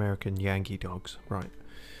American Yankee dogs. Right.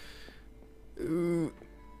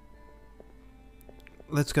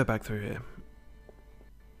 Let's go back through here.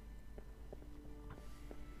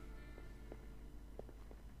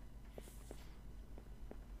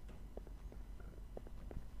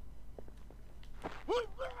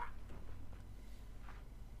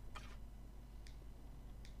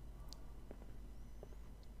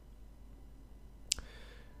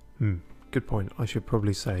 Good point. I should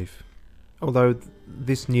probably save. Although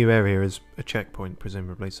this new area is a checkpoint,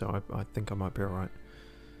 presumably, so I think I might be alright.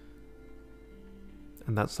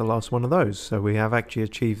 And that's the last one of those, so we have actually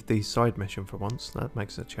achieved the side mission for once. That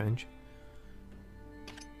makes a change.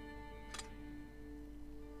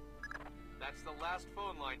 That's the last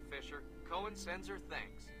phone line, Fisher. Cohen sends her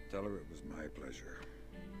thanks. Tell her it was my pleasure.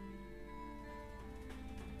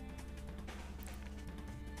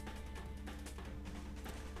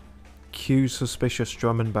 Cue suspicious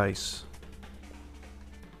drum and bass.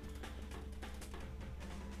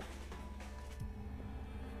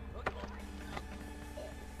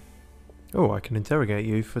 Oh, I can interrogate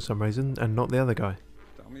you for some reason, and not the other guy.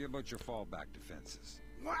 Tell me about your fallback defenses.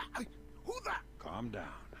 Who that? Calm down.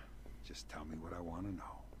 Just tell me what I want to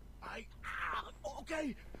know.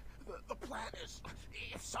 Okay. The plan is,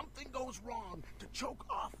 if something goes wrong, to choke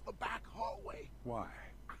off the back hallway. Why?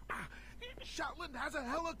 Shetland has a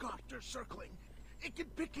helicopter circling. It can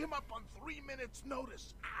pick him up on 3 minutes'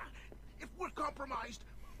 notice. If we're compromised,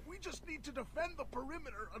 we just need to defend the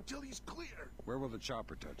perimeter until he's clear. Where will the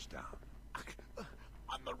chopper touch down?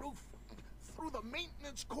 On the roof, through the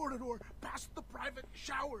maintenance corridor, past the private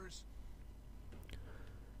showers.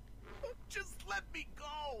 Just let me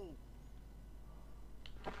go.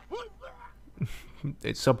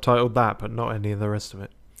 It's subtitled that, but not any of the rest of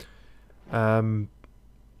it.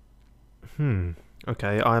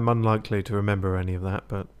 Okay, I'm unlikely to remember any of that,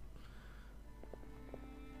 but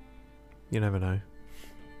you never know.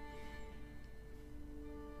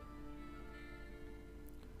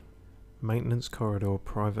 Maintenance corridor,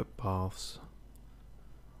 private baths,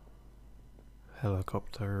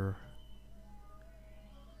 helicopter.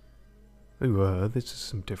 Ooh, this is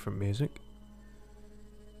some different music.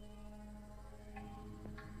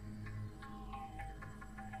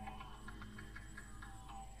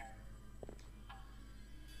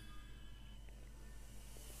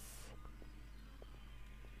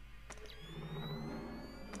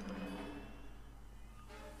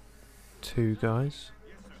 Two guys.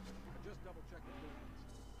 Just double check the movements.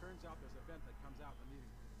 Turns out there's a vent that comes out in the meeting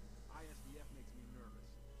room. ISDF makes me nervous.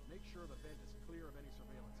 Make sure the vent is clear of any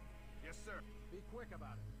surveillance. Yes, sir. Be quick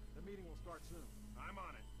about it. The meeting will start soon. I'm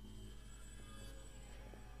on it.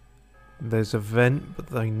 There's a vent, but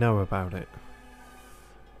they know about it.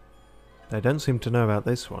 They don't seem to know about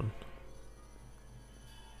this one.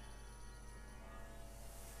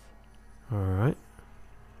 Alright.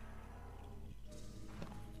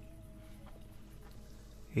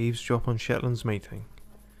 Eavesdrop on Shetland's meeting.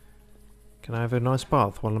 Can I have a nice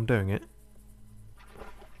bath while I'm doing it?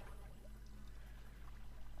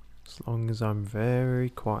 As long as I'm very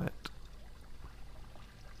quiet.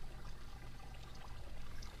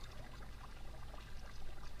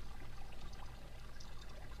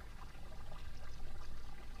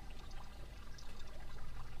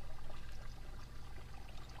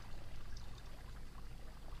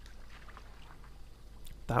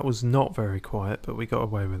 That was not very quiet, but we got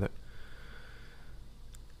away with it.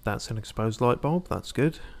 That's an exposed light bulb. That's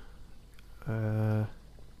good. Yep,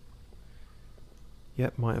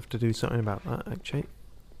 might have to do something about that, actually.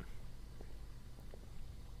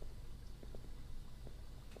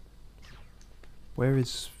 Where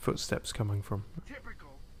is footsteps coming from?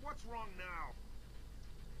 Typical. What's wrong now?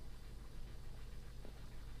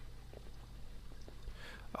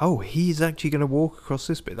 Oh, he's actually going to walk across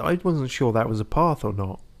this bit. I wasn't sure that was a path or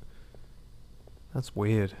not. That's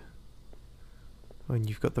weird. And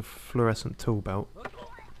you've got the fluorescent tool belt.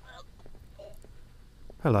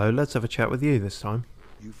 Hello, let's have a chat with you this time.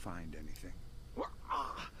 You find anything? What?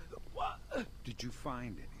 Did you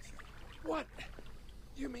find anything? What?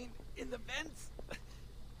 You mean in the vents?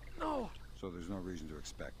 No, So there's no reason to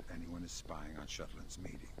expect anyone is spying on Shetland's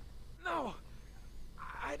meeting. no.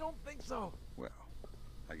 I don't think so. Well,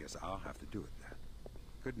 I guess I'll have to do it then.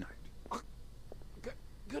 Good night.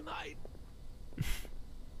 Good night.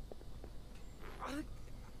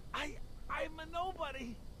 I'm a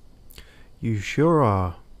nobody. You sure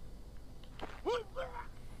are.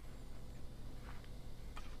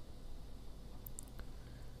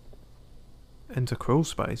 Enter crawl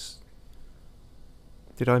space.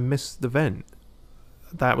 Did I miss the vent?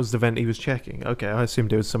 That was the vent he was checking. Okay, I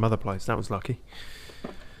assumed it was some other place. That was lucky.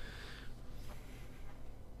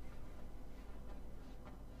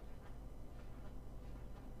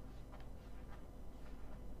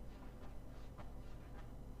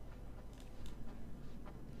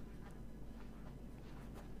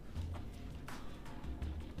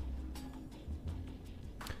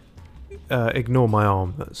 Ignore my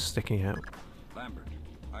arm that's sticking out. Lambert,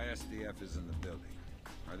 ISDF is in the building.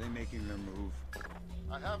 Are they making their move?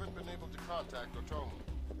 I haven't been able to contact Otomo.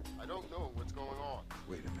 I don't know what's going on.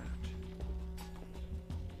 Wait a minute.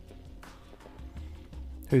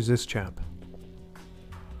 Who's this chap?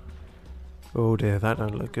 Oh dear, that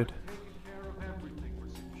don't look good. Taking care of everything. We're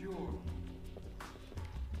secure.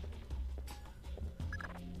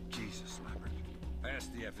 Jesus, Lambert.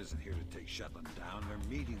 ISDF isn't here to take Shetland down. They're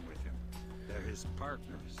meeting with him. They're his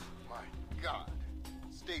partners. My God.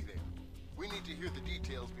 Stay there. We need to hear the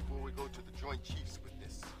details before we go to the Joint Chiefs with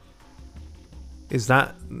this. Is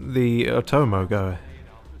that the Otomo guy?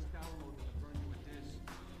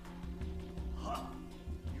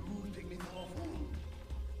 You take me for a fool.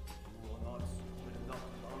 You or not will not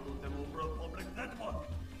download them over a public network.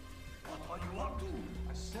 What are you up to?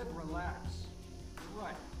 I said relax. You're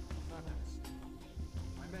right. I'm not that stupid.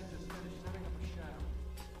 My men just finished setting up a shadow.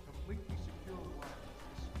 Completely secure wire.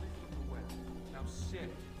 Discreet from the web. Now sit.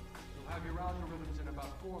 You'll have your algorithms in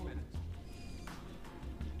about 4 minutes.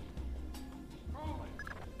 Rolling.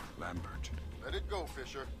 Lambert. Let it go,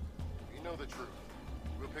 Fisher. We know the truth.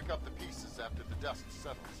 We'll pick up the pieces after the dust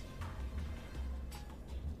settles.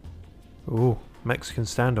 Ooh, Mexican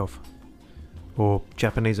standoff. Or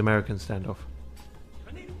Japanese-American standoff.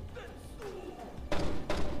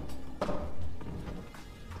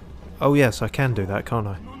 Oh yes, I can do that, can't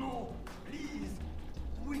I? No, please.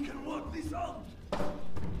 We can work this out.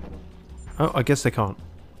 Oh, I guess they can't.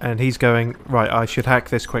 And he's going, right, I should hack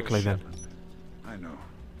this quickly then. I know.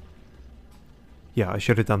 Yeah, I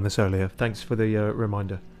should have done this earlier. Thanks for the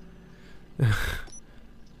reminder.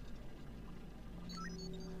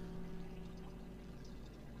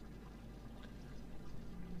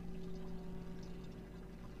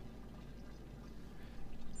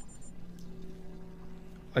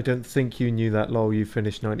 I don't think you knew that, lol. You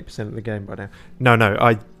finished 90% of the game by now. No,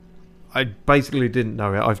 I basically didn't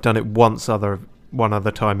know it. I've done it one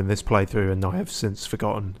other time in this playthrough, and I have since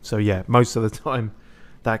forgotten. So yeah, most of the time,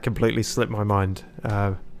 that completely slipped my mind.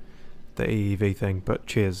 The EEV thing. But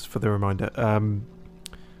cheers for the reminder.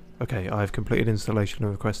 Okay, I've completed installation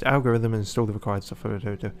of the Quest algorithm and installed the required software.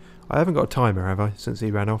 I haven't got a timer, have I? Since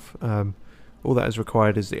he ran off. All that is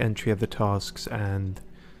required is the entry of the tasks and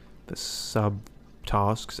the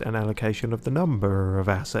sub-tasks and allocation of the number of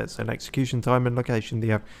assets and execution time and location.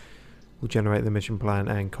 The app will generate the mission plan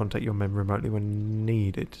and contact your men remotely when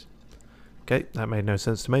needed. Okay, that made no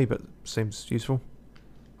sense to me, but seems useful.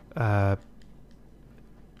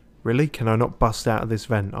 Really? Can I not bust out of this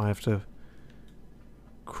vent? I have to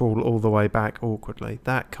crawl all the way back awkwardly.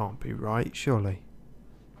 That can't be right, surely.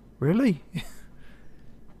 Really?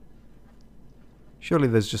 Surely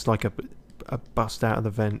there's just like a bust out of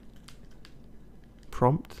the vent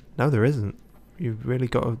prompt? No, there isn't. You've really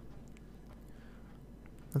got to...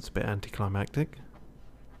 That's a bit anticlimactic.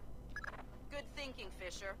 Good thinking,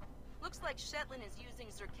 Fisher. Looks like Shetland is using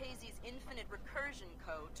Zerkasi's infinite recursion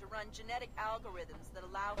code to run genetic algorithms that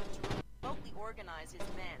allow him to remotely organize his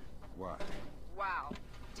men. Why? Wow.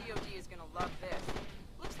 DOD is gonna love this.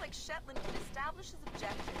 Looks like Shetland can establish his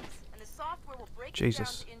objectives, and the software will break it down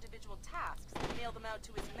Jesus. to individual tasks and mail them out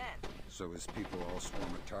to his men. So his people all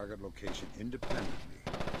swarm a target location independently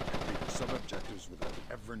and complete sub-objectives without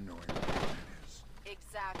ever knowing what it is.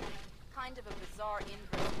 Exactly. Kind of a bizarre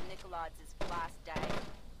inverse of MacLeod's last day.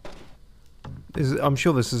 I'm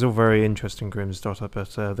sure this is all very interesting, Grimsdotter,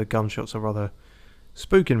 but the gunshots are rather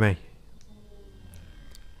spooking me.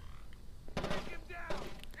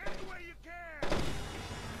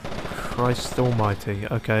 Christ almighty.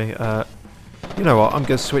 Okay, you know what, I'm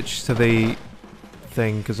going to switch to the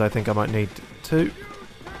thing because I think I might need to.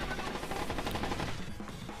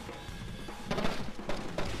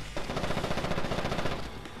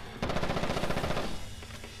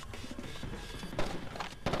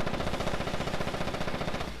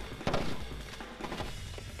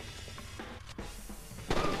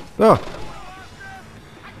 Oh!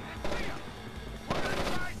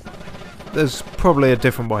 There's probably a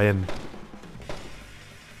different way in.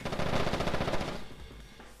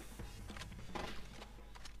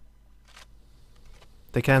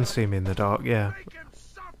 They can see me in the dark, yeah.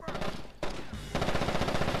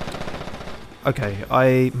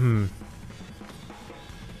 Okay,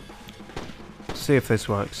 see if this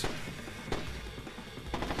works.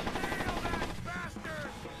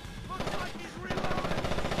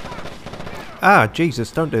 Ah,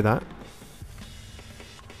 Jesus, don't do that.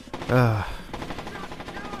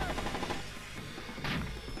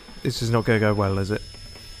 This is not going to go well, is it?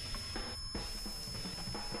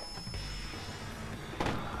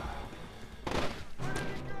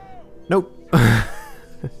 Nope.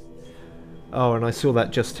 Oh, and I saw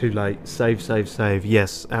that just too late. Save, save, save.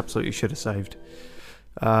 Yes, absolutely should have saved.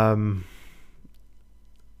 I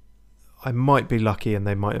might be lucky and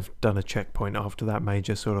they might have done a checkpoint after that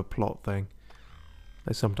major sort of plot thing.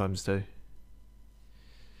 They sometimes do.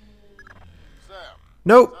 Sam,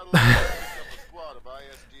 Nope. squad of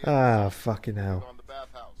ISDF Ah, fucking hell. on the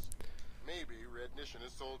Bathouse. Maybe Red Nation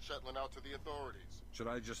has sold Shetland out to the authorities. Should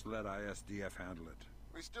I just let ISDF handle it?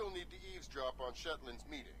 We still need to eavesdrop on Shetland's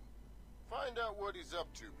meeting. Find out what he's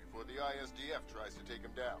up to before the ISDF tries to take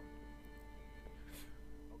him down.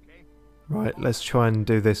 Okay? Right, let's try and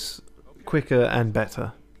do this quicker and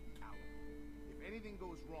better. If anything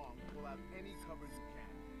goes wrong, pull out any cover you can.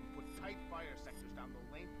 Put tight fire sectors down the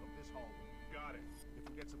length of this hall. Got it. If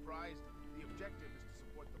we get surprised, the objective is to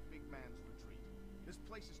support the big man's retreat. This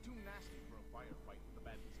place is too nasty for a firefight with a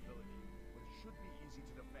bad visibility, but it should be easy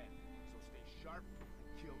to defend. So stay sharp and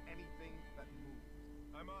kill anything that moves.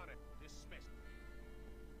 I'm on it. Dismissed.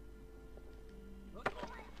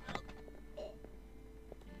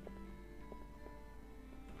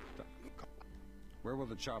 Where will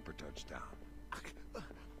the chopper touch down?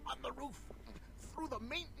 On the roof, through the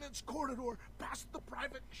maintenance corridor, past the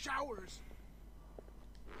private showers.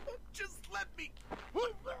 Just let me.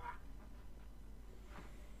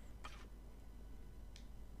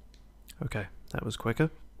 Okay, that was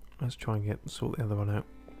quicker. Let's try and sort the other one out.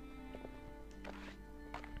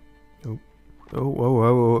 Oh, oh, whoa,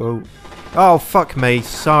 whoa, whoa, whoa. Oh, fuck me!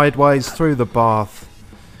 Sideways through the bath.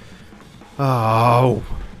 Oh.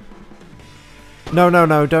 No, no,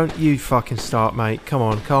 no! Don't you fucking start, mate. Come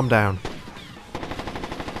on, calm down.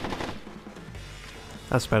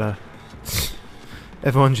 That's better.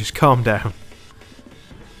 Everyone, just calm down.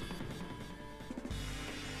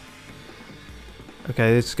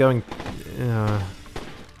 Okay, it's going.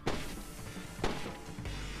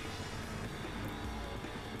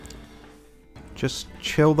 Just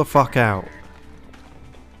chill the fuck out.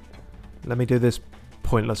 Let me do this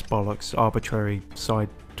pointless bollocks, arbitrary side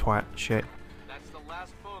twat shit. That's the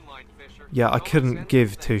last phone line, Fisher. Yeah, I No couldn't one's give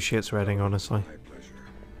anything. two shits Reading, honestly. My pleasure.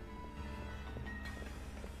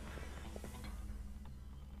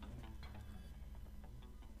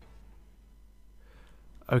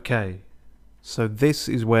 Okay, so this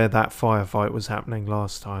is where that firefight was happening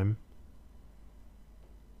last time.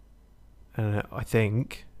 And I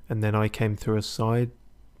think, and then I came through a side.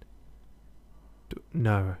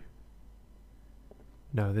 No.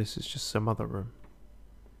 No, this is just some other room.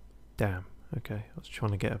 Damn, okay, I was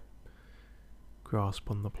trying to get a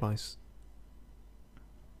grasp on the place.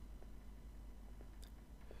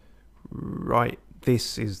 Right,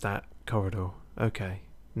 this is that corridor. Okay,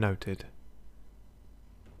 noted.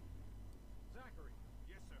 Zachary.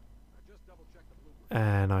 Yes, sir. I just double-checked the blueprint.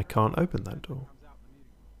 And I can't open that door. Comes out in the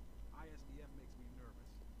meeting room. ISDF makes me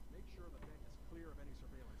nervous. Make sure the vent is clear of any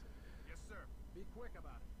surveillance. Yes, sir. Be quick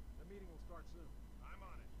about it. The meeting will start soon. I'm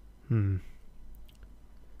on it.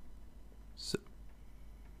 So,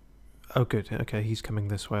 oh, good. Okay, he's coming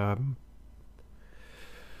this way.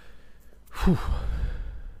 Whew.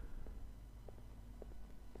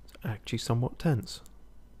 actually somewhat tense.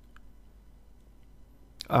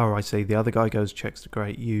 Oh, I see. The other guy goes, checks the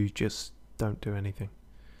grate. You just don't do anything.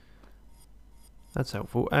 That's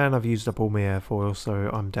helpful. And I've used up all my airfoil, so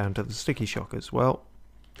I'm down to the sticky shockers. Well,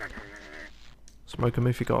 smoke 'em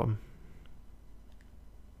if you got 'em.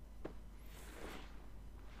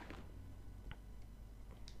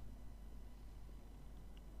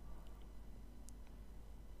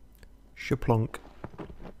 Shaplonk.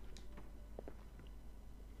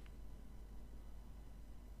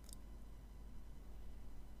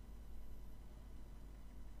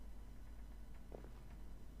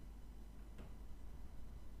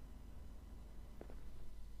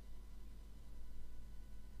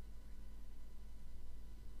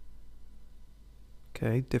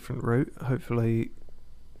 Okay, different route. Hopefully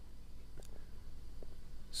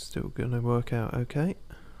still gonna work out okay.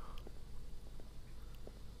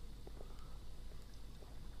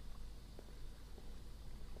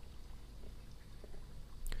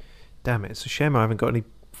 Damn it, it's a shame I haven't got any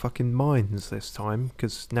fucking mines this time,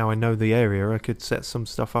 because now I know the area, I could set some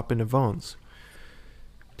stuff up in advance.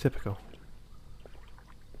 Typical.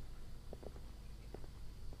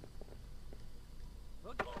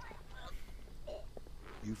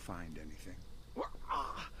 You find anything? What?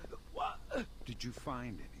 Did you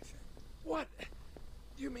find anything? What?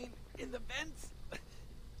 You mean in the vents?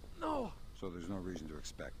 No, So there's no reason to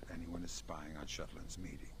expect anyone is spying on Shetland's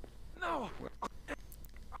meeting. no.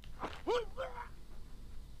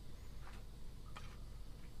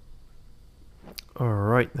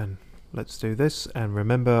 Alright then, let's do this. And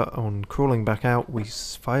remember, on crawling back out, we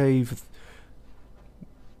save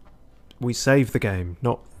the game,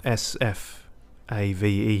 not SFAVE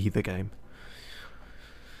the game.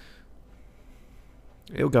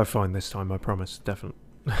 It'll go fine this time, I promise.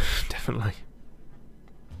 Definitely.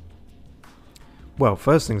 Well,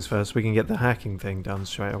 first things first, we can get the hacking thing done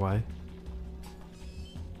straight away.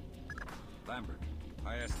 Lambert,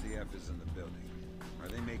 ISDF is in the building. Are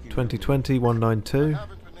they making 2020 192 I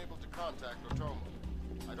haven't been able to contact Otomo.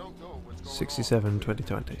 I don't know what's going 67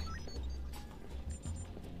 2020.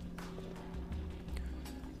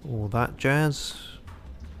 All that jazz.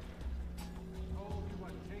 Told you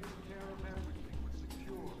I'd taken care of everything. We're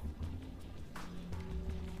secure.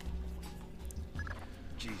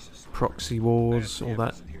 Jesus. Proxy wars, all ISDF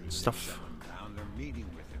that isn't here to take stuff. Shetland down. They're meeting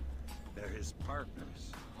with him. They're his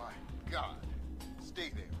partners. My God. Stay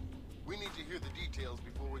there. We need to hear the details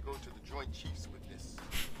before we go to the Joint Chiefs with this.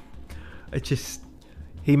 It just...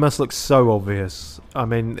 He must look so obvious. I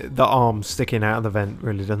mean, the arm sticking out of the vent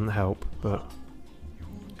really doesn't help, but... You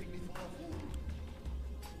take me for a fool.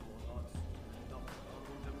 You are not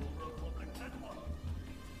the immovable public network.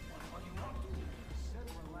 What are you up to? I said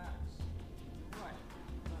relax. You're right.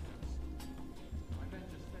 Bathouse. My men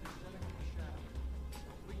just finished setting up a shadow.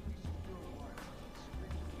 Completely secure wires.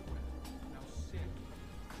 Straight from the web. Now sit.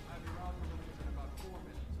 You'll have your algorithms in about 4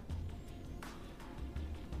 minutes.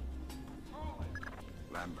 Roll it.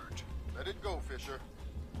 Lambert. Let it go, Fisher.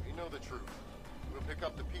 We know the truth. We'll pick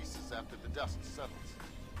up the pieces after the dust settles.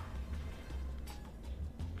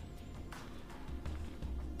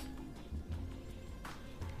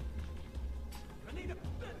 I need a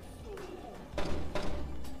bed.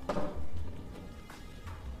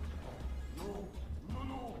 No,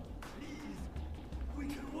 please. We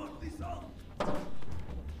can work this out.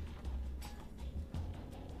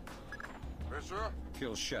 Fisher?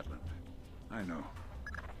 Kill Shetland. I know.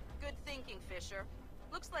 Good thinking, Fisher.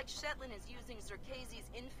 Looks like Shetland is using Zerkasi's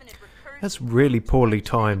infinite recursion. That's really poorly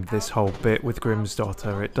timed, this whole bit with Grimm's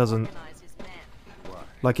daughter. It doesn't... Organize his men.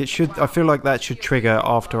 Like, it should... I feel like that should trigger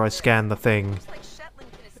after I scan the thing Looks like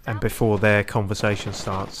Shetland can and establish before their conversation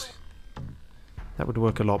starts. That would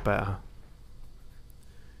work a lot better.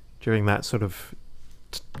 During that sort of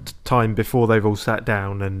time before they've all sat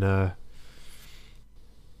down and...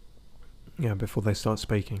 yeah, before they start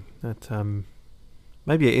speaking. That,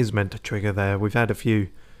 maybe it is meant to trigger there. We've had a few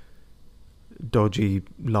dodgy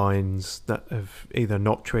lines that have either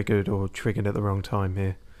not triggered or triggered at the wrong time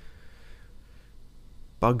here.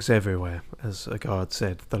 Bugs everywhere, as a guard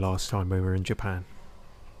said the last time we were in Japan.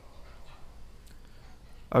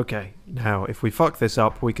 Okay, now if we fuck this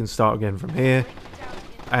up, we can start again from here.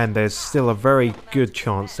 And there's still a very good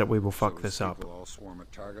chance that we will fuck So this his up. people all swarm a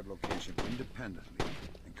target location independently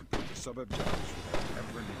and complete the sub-objectives without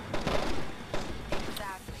ever knowing.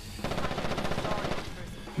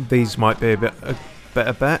 These might be a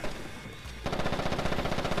better bet.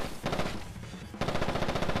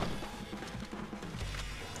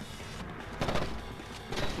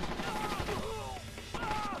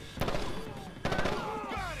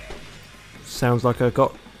 Sounds like I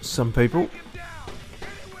got some people.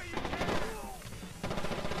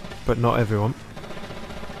 but not everyone.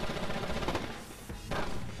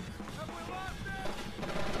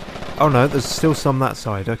 Oh no, there's still some that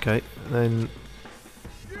side. Okay, then...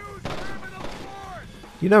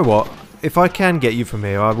 You know what? If I can get you from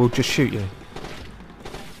here, I will just shoot you.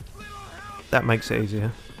 That makes it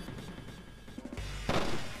easier.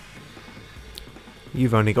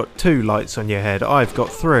 You've only got 2 lights on your head. I've got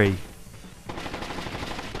 3.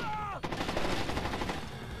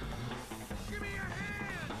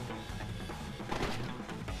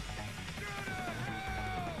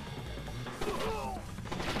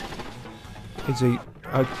 Is he...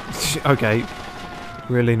 okay.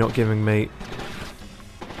 Really not giving me...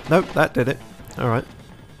 Nope, that did it. Alright.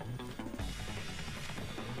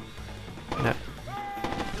 No.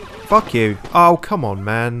 Fuck you. Oh, come on,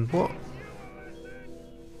 man. What?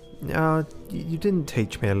 You didn't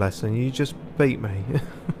teach me a lesson. You just beat me.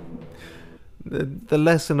 The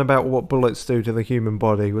lesson about what bullets do to the human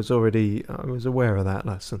body was already... I was aware of that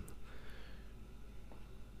lesson.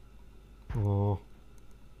 Oh...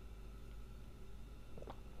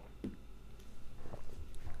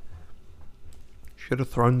 Should have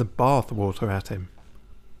thrown the bath water at him.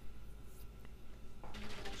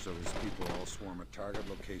 So his people all swarm a target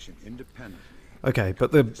location independently. Okay,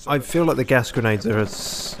 but I feel like the gas grenades are a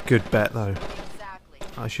good bet though.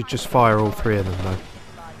 I should just fire all 3 of them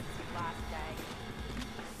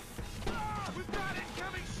though.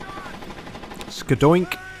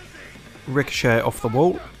 Skadoink. Ricochet off the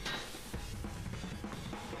wall.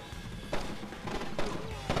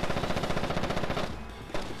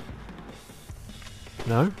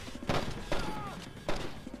 No?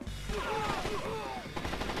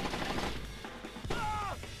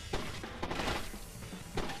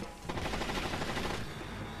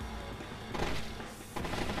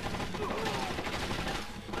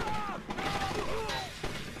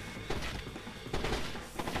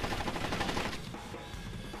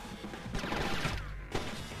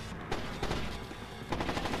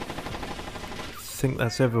 I think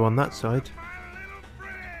that's everyone that side.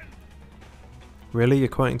 Really? You're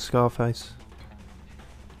quoting Scarface?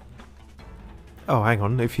 Oh, hang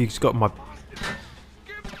on. If you've got my...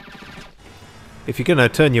 If you're going to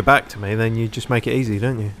turn your back to me, then you just make it easy,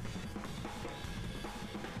 don't you?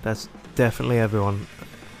 That's definitely everyone.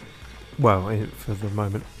 Well, for the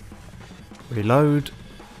moment. Reload.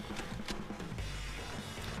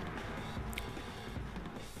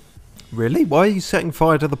 Really? Why are you setting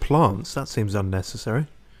fire to the plants? That seems unnecessary.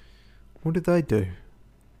 What did they do?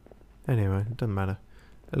 Anyway, it doesn't matter.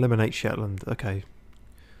 Eliminate Shetland. Okay.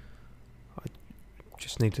 I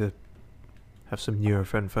just need to have some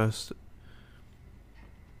Nurofen first.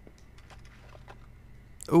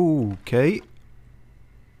 Okay.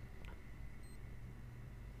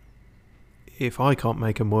 If I can't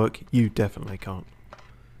make them work, you definitely can't.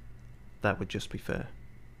 That would just be fair.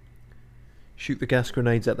 Shoot the gas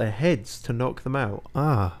grenades at their heads to knock them out.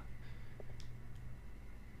 Ah.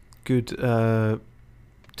 Good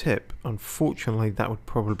tip. Unfortunately, that would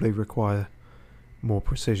probably require more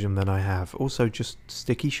precision than I have. Also, just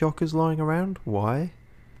sticky shockers lying around? Why?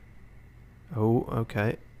 Oh,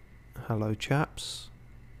 okay. Hello, chaps.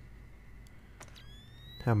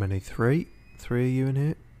 How many? 3? 3 of you in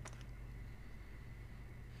here?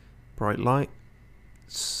 Bright light.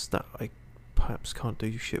 That I perhaps can't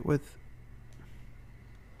do shit with.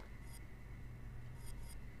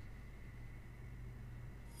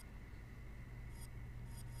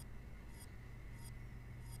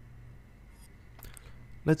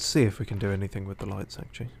 Let's see if we can do anything with the lights,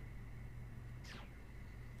 actually.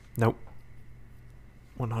 Nope.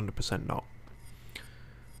 100% not.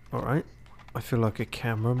 Alright. I feel like a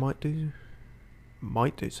camera might do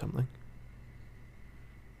something.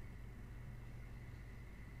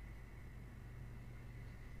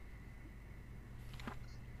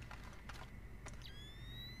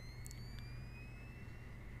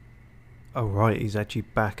 Oh right, he's actually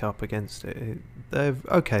back up against it.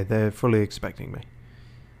 Okay, they're fully expecting me.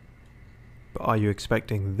 But are you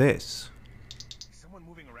expecting this? Someone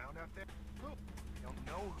moving around out there? Who? I don't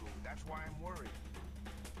know who. That's why I'm worried.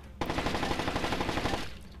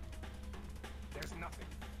 There's nothing.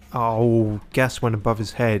 Oh, gas went above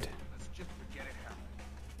his head. Let's just forget it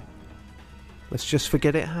happened. Let's just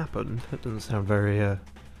forget it happened. That doesn't sound very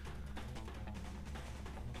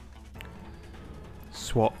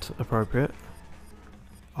SWAT appropriate.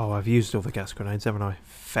 Oh, I've used all the gas grenades, haven't I?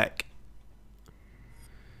 Feck.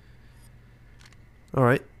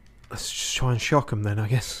 Alright, let's just try and shock them then, I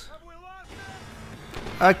guess.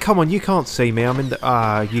 Come on, you can't see me. I'm in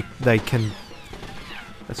the... they can...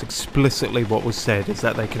 That's explicitly what was said, is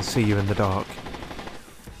that they can see you in the dark.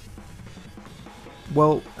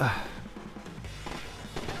 Well,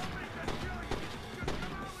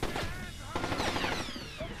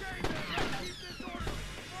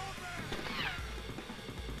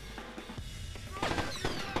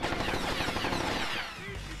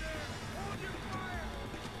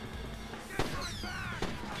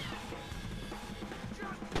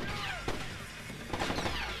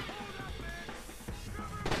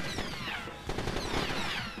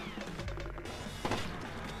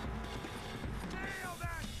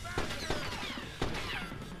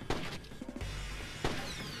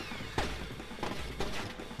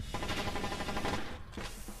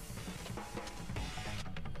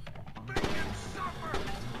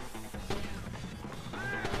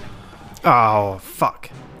 oh,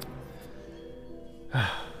 fuck.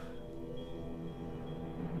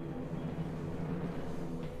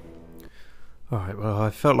 Alright, well, I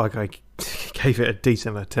felt like I gave it a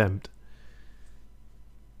decent attempt.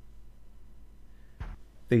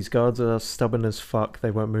 These guards are stubborn as fuck.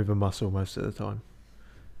 They won't move a muscle most of the time.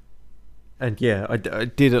 And yeah, I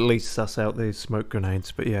did at least suss out these smoke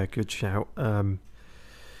grenades, but yeah, good shout. Those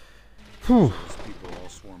people all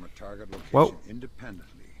swarm a target location Well,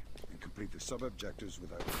 independently and complete the sub-objectives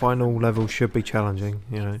without... final level should be challenging,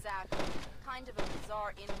 you know. Exactly. Kind of a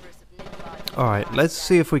bizarre inverse of MacLeod. Alright, let's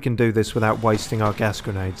see if we can do this without wasting our gas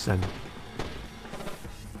grenades then.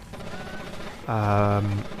 I'll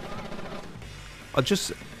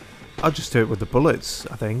just do it with the bullets,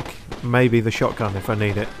 I think. Maybe the shotgun if I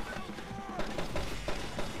need it.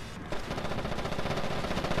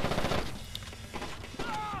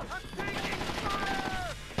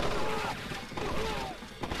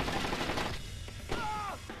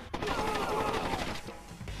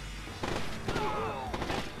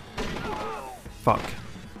 Fuck.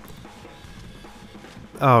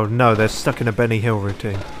 Oh no, they're stuck in a Benny Hill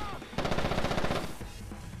routine.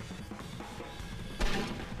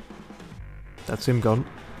 That's him gone.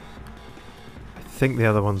 I think the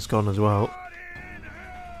other one's gone as well.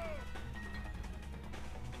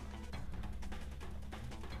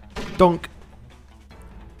 Donk.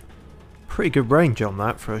 Pretty good range on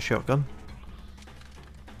that for a shotgun.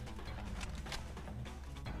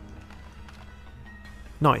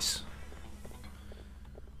 Nice.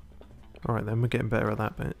 Alright then, we're getting better at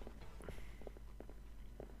that bit.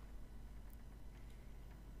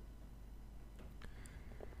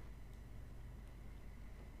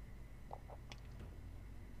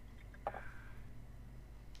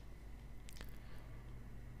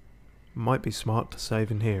 Might be smart to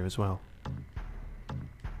save in here as well.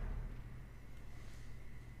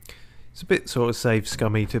 It's a bit sort of save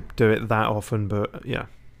scummy to do it that often, but yeah.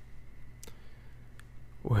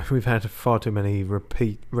 We've had far too many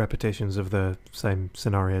repetitions of the same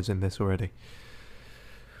scenarios in this already.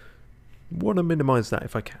 Want to minimise that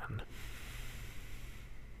if I can.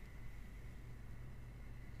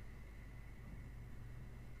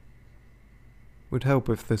 Would help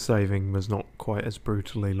if the saving was not quite as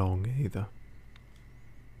brutally long either.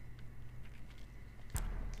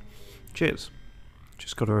 Cheers.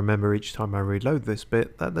 Just got to remember each time I reload this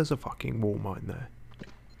bit that there's a fucking wall mine there.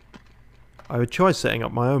 I would try setting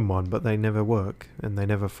up my own one, but they never work, and they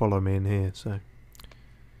never follow me in here, so...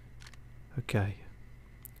 Okay.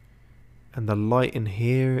 And the light in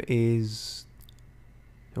here is...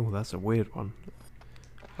 Oh, that's a weird one.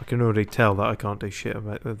 I can already tell that I can't do shit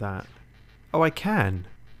about that. Oh, I can!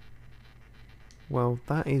 Well,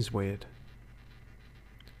 that is weird.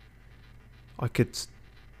 I could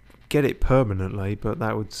get it permanently, but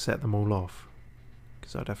that would set them all off.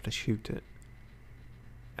 Because I'd have to shoot it.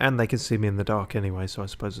 And they can see me in the dark anyway, so I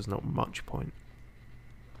suppose there's not much point.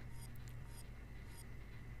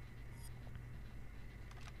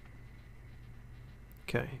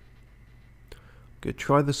 Okay. Good.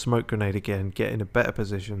 Try the smoke grenade again, get in a better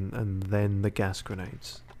position, and then the gas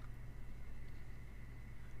grenades.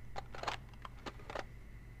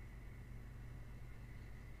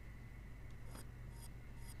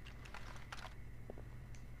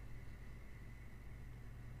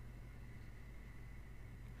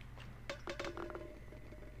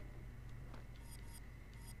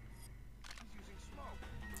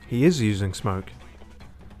 He is using smoke.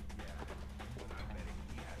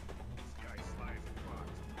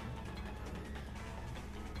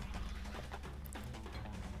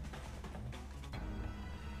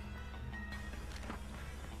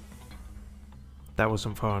 That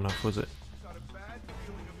wasn't far enough, was it?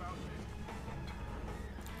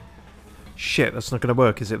 Shit, that's not going to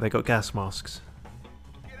work, is it? They got gas masks.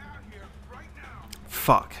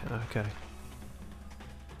 Fuck. Okay.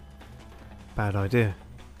 Bad idea.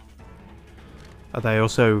 Are they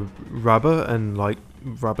also rubber and, like,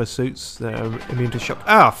 rubber suits that are immune to shock.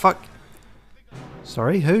 Ah, fuck!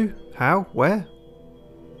 Sorry, who? How? Where?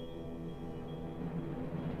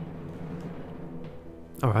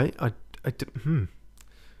 Alright,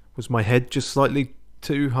 Was my head just slightly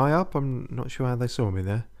too high up? I'm not sure how they saw me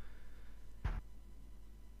there.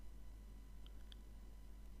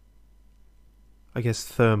 I guess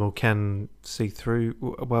thermal can see through.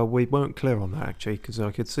 Well, we weren't clear on that actually, because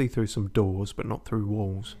I could see through some doors, but not through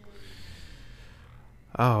walls.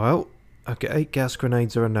 Oh well, okay, gas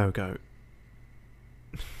grenades are a no-go.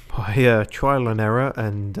 By trial and error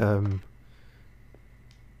and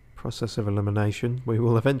process of elimination, we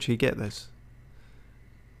will eventually get this.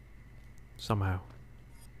 Somehow.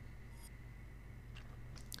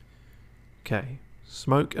 Okay,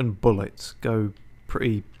 smoke and bullets go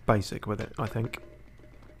pretty basic with it, I think.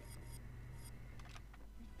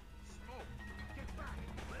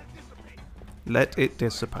 Let it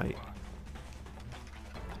dissipate.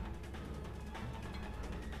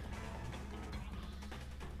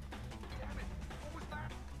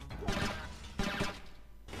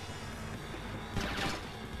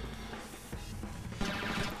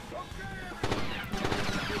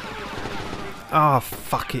 Ah, oh,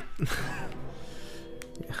 fuck it.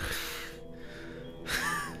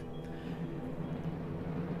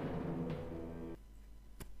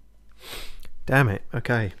 Damn it.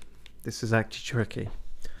 Okay. This is actually tricky.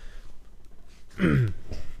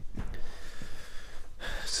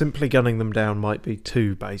 Simply gunning them down might be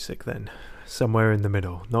too basic then. Somewhere in the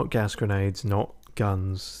middle. Not gas grenades, not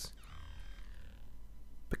guns.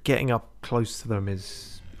 But getting up close to them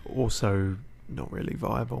is also not really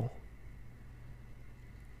viable.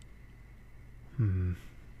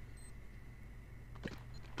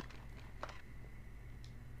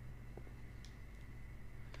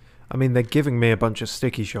 I mean, they're giving me a bunch of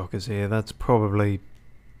sticky shockers here. That's probably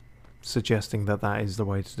suggesting that that is the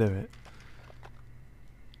way to do it.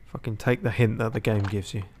 Fucking take the hint that the game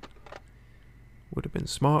gives you. Would have been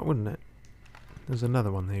smart, wouldn't it? There's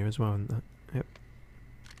another one here as well, isn't there? Yep.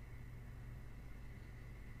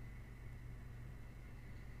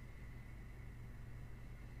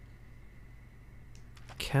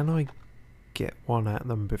 Can I get one at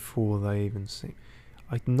them before they even see?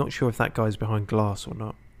 I'm not sure if that guy's behind glass or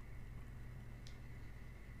not.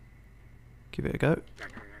 Give it a go.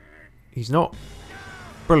 He's not.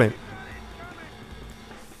 Brilliant.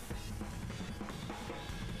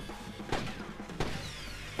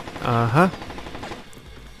 Uh-huh.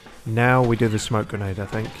 Now we do the smoke grenade, I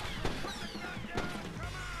think.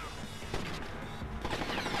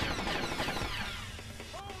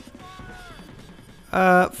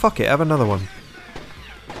 Fuck it, have another one.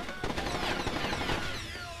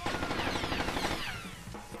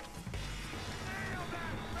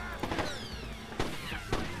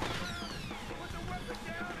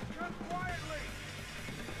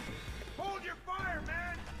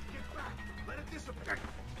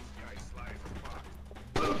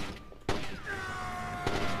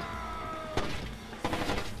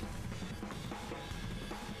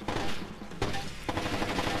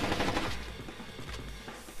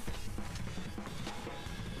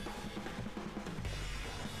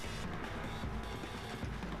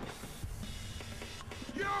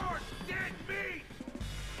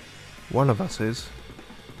 One of us is.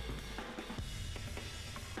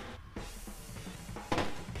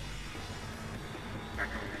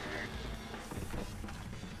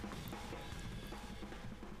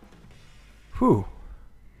 Whew.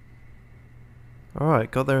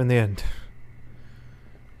 Alright, got there in the end.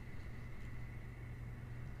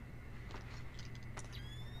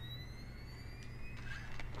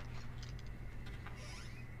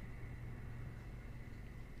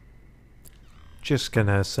 Just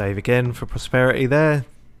gonna save again for prosperity there.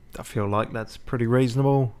 I feel like that's pretty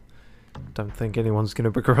reasonable. Don't think anyone's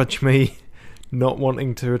gonna begrudge me not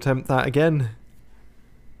wanting to attempt that again.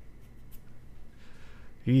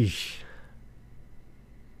 Eesh.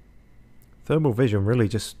 Thermal vision really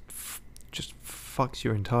just fucks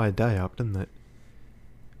your entire day up, doesn't it?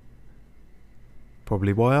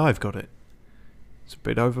 Probably why I've got it. It's a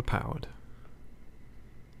bit overpowered.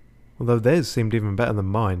 Although theirs seemed even better than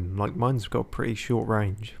mine. Like, mine's got pretty short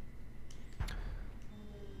range.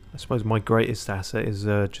 I suppose my greatest asset is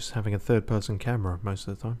just having a third-person camera most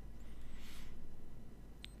of the time.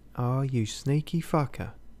 Oh, you sneaky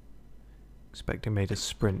fucker. Expecting me to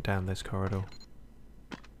sprint down this corridor.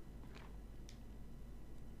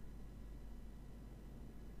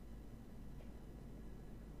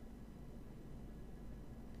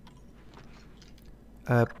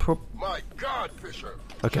 My God! bad, Fisher.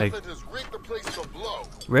 Okay. Shetland has rigged the place to blow.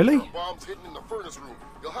 Really? There are bombs hidden in the furnace room.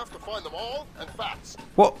 You'll have to find them all and fast.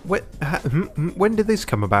 What? When did this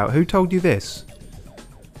come about? Who told you this?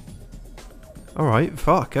 Alright,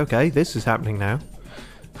 fuck, okay, this is happening now.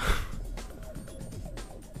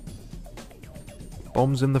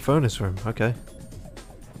 Bombs in the furnace room, okay.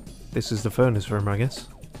 This is the furnace room, I guess.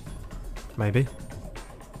 Maybe.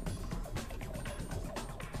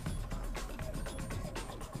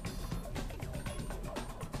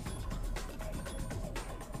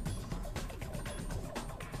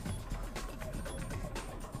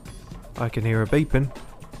 I can hear a beeping.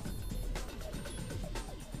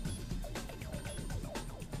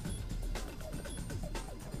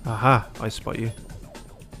 Aha, I spot you.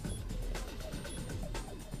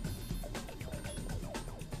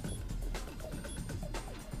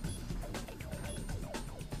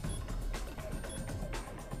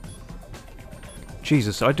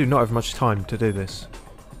 Jesus, I do not have much time to do this.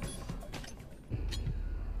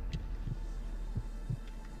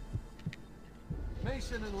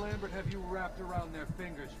 Mason and Lambert have you wrapped around their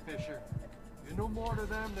fingers, Fisher. You're no more to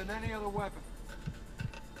them than any other weapon.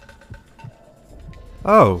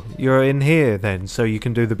 Oh, you're in here then, so you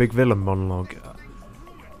can do the big villain monologue.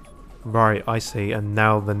 Right, I see, and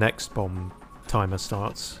now the next bomb timer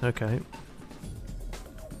starts. Okay.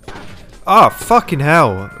 Ah, fucking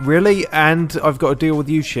hell! Really? And I've got to deal with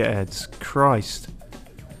you shitheads. Christ.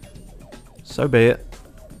 So be it.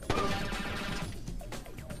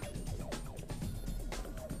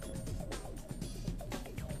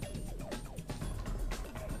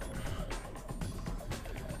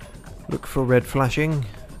 Look for red flashing.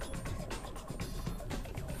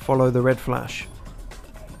 Follow the red flash.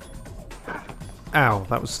 Ow,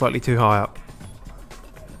 that was slightly too high up.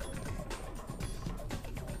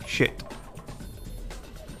 Shit.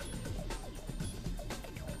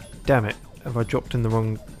 Damn it. Have I dropped in the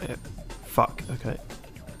wrong... fuck, okay.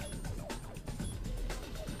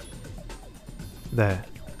 There.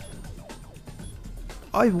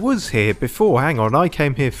 I was here before, hang on, I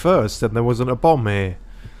came here first and there wasn't a bomb here.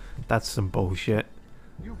 That's some bullshit.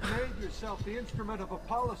 You've made yourself the instrument of a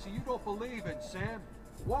policy you don't believe in, Sam.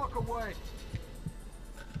 Walk away.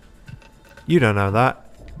 You don't know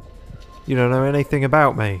that. You don't know anything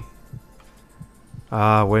about me.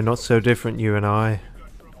 Ah, we're not so different, you and I.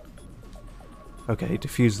 Okay,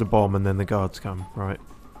 defuse the bomb and then the guards come. Right.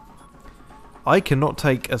 I cannot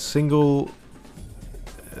take a single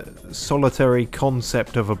solitary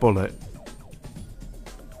concept of a bullet.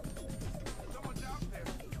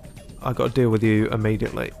 I got to deal with you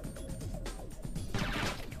immediately.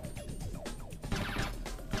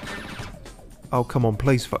 Oh, come on,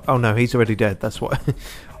 please. Oh no, he's already dead. That's what...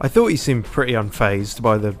 I thought he seemed pretty unfazed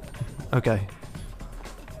by the... Okay.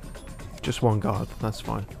 Just one guard. That's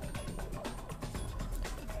fine.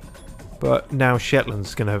 But now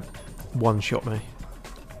Shetland's gonna one-shot me.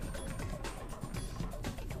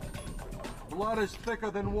 Blood is thicker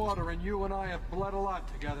than water, and you and I have bled a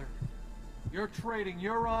lot together. You're trading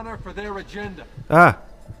your honor for their agenda. Ah!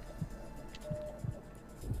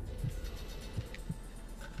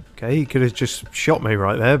 Okay, he could have just shot me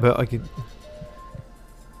right there, but I could...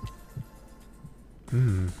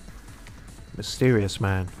 Mysterious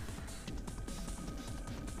man.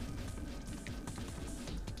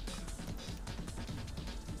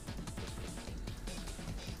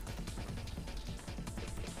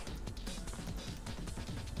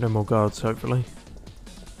 No more guards, hopefully.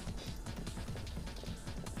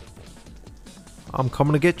 I'm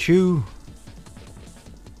coming to get you.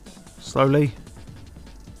 Slowly.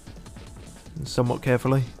 And somewhat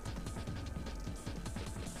carefully.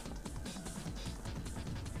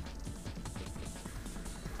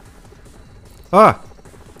 Ah!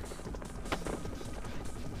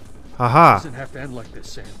 Haha! Doesn't have to end like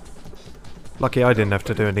this, Sam. Lucky I didn't have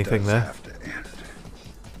to do anything there. Have to end.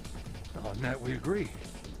 On that we agree.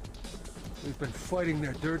 We've been fighting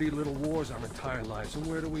their dirty little wars our entire lives, and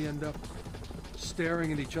where do we end up?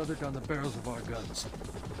 Staring at each other down the barrels of our guns.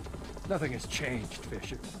 Nothing has changed,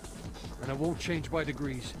 Fisher. And it won't change by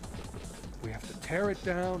degrees. We have to tear it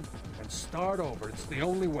down and start over. It's the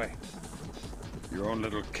only way. Your own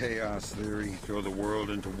little chaos theory. Throw the world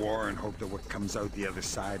into war and hope that what comes out the other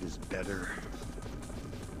side is better.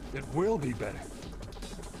 It will be better.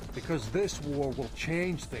 Because this war will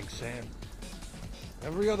change things, Sam.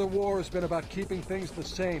 Every other war has been about keeping things the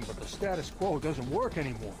same, but the status quo doesn't work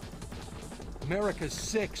anymore. America's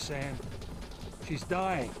sick, Sam. She's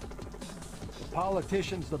dying. The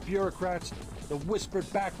politicians, the bureaucrats, the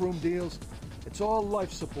whispered backroom deals, it's all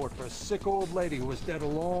life support for a sick old lady who was dead a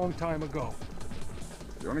long time ago.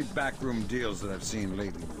 The only backroom deals that I've seen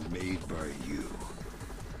lately were made by you.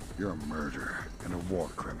 You're a murderer and a war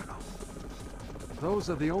criminal. Those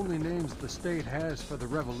are the only names the state has for the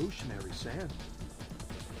revolutionaries, Sam.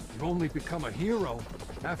 You only become a hero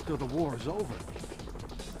after the war is over.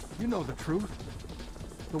 You know the truth.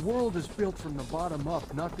 The world is built from the bottom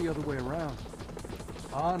up, not the other way around.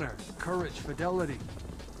 Honor, courage, fidelity.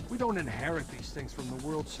 We don't inherit these things from the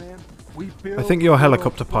world, Sam. We build. I think your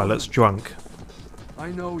helicopter pilot's drunk.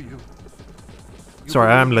 I know you.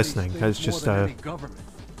 Sorry, I am believe these listening. things It's just more than any government.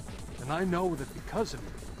 And I know that because of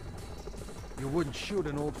it, you wouldn't shoot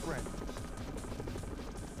an old friend.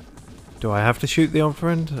 Do I have to shoot the old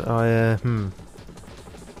friend?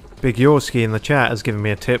 Big Yorski in the chat has given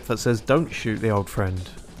me a tip that says don't shoot the old friend.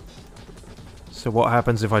 So what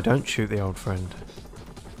happens if I don't shoot the old friend?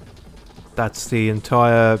 That's the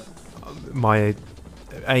entire... my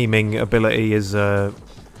aiming ability is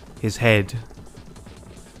his head.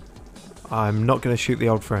 I'm not going to shoot the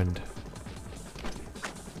old friend.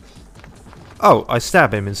 Oh, I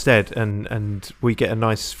stab him instead, and we get a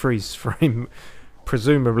nice freeze frame.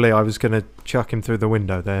 Presumably I was going to chuck him through the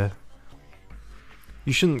window there.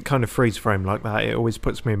 You shouldn't kind of freeze frame like that. It always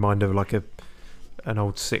puts me in mind of like an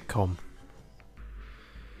old sitcom.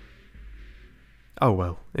 Oh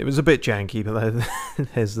well, it was a bit janky, but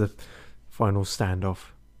there's the final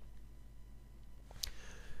standoff.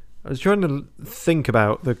 I was trying to think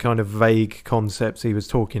about the kind of vague concepts he was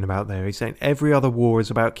talking about there. He's saying every other war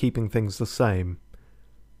is about keeping things the same.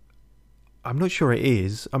 I'm not sure it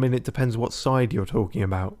is. I mean, it depends what side you're talking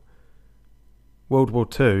about. World War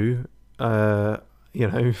II, you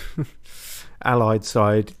know, Allied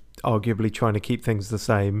side, arguably trying to keep things the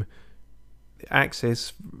same.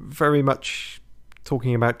 Axis, very much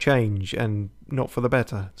talking about change and not for the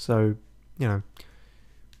better. So, you know,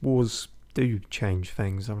 wars do change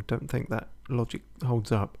things. I don't think that logic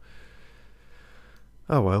holds up.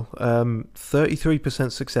 Oh well.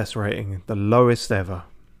 33% success rating, the lowest ever.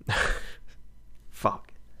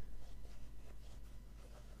 Fuck.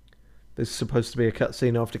 This is supposed to be a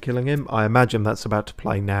cutscene after killing him. I imagine that's about to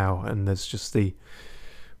play now, and there's just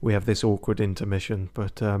we have this awkward intermission,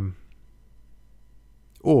 but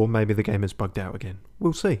or maybe the game is bugged out again.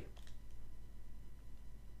 We'll see.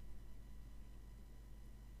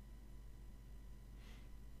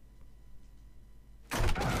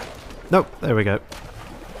 Nope, there we go.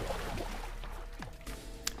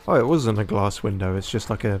 Oh, it wasn't a glass window, it's just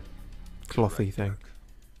like a clothy thing.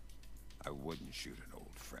 I wouldn't shoot an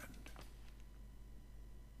old friend.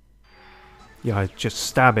 Yeah, I'd just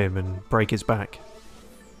stab him and break his back.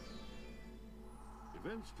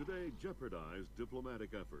 Events today jeopardized diplomatic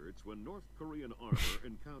efforts when North Korean armor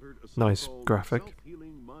encountered a Nice so-called graphic.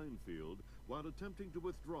 self-healing minefield while attempting to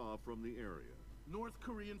withdraw from the area. North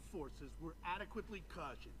Korean forces were adequately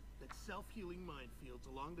cautioned that self-healing minefields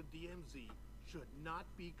along the DMZ should not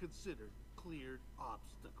be considered cleared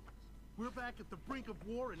obstacles. We're back at the brink of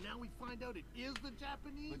war, and now we find out it is the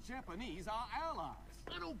Japanese? The Japanese are allies.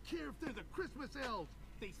 I don't care if they're the Christmas elves.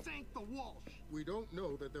 They sank the Walsh. We don't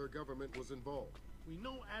know that their government was involved. We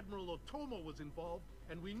know Admiral Otomo was involved,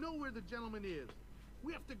 and we know where the gentleman is.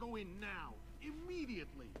 We have to go in now,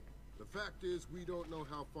 immediately. The fact is, we don't know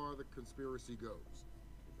how far the conspiracy goes.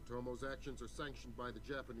 If Otomo's actions are sanctioned by the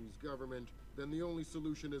Japanese government, then the only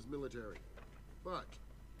solution is military. But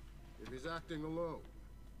if he's acting alone...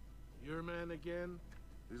 Your man again?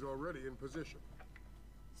 He's already in position.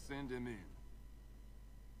 Send him in.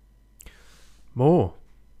 More.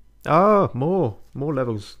 Ah, more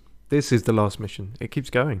levels. This is the last mission. It keeps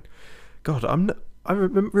going. God, I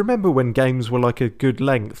remember when games were like a good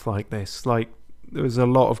length like this. Like, there was a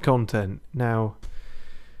lot of content. Now,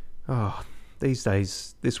 these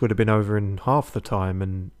days, this would have been over in half the time,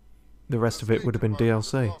 and the rest of it would have been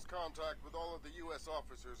DLC. Lost contact with all of the U.S.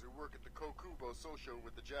 officers who work at the Kokubo Social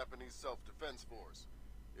with the Japanese Self-Defense Force.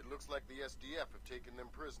 It looks like the SDF have taken them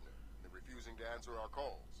prisoner. They're refusing to answer our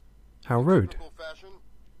calls. How rude. In typical fashion,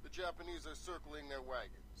 the Japanese are circling their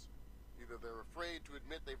wagons. Either they're afraid to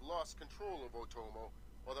admit they've lost control of Otomo,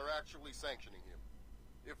 or they're actually sanctioning him.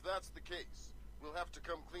 If that's the case, we'll have to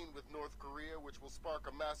come clean with North Korea, which will spark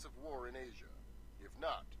a massive war in Asia. If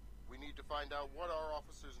not, we need to find out what our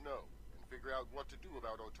officers know, and figure out what to do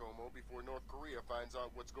about Otomo before North Korea finds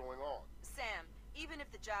out what's going on. Sam, even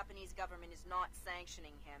if the Japanese government is not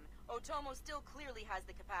sanctioning him, Otomo still clearly has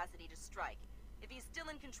the capacity to strike. If he's still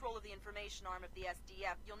in control of the information arm of the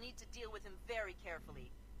SDF, you'll need to deal with him very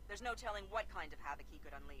carefully. There's no telling what kind of havoc he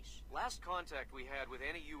could unleash. Last contact we had with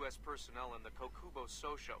any U.S. personnel in the Kokubo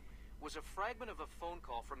Sosho was a fragment of a phone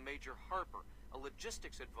call from Major Harper, a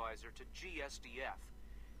logistics advisor to GSDF.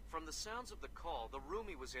 From the sounds of the call, the room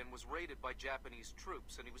he was in was raided by Japanese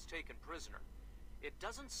troops and he was taken prisoner. It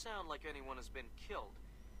doesn't sound like anyone has been killed,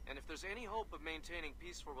 and if there's any hope of maintaining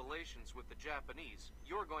peaceful relations with the Japanese,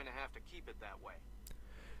 you're going to have to keep it that way.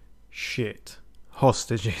 Shit.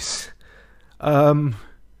 Hostages.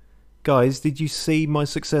 Guys, did you see my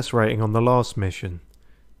success rating on the last mission?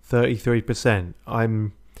 33%.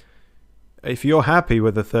 If you're happy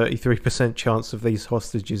with a 33% chance of these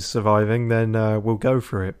hostages surviving, then we'll go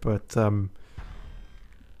for it. But,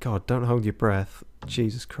 God, don't hold your breath.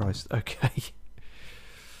 Jesus Christ. Okay.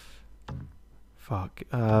 Fuck.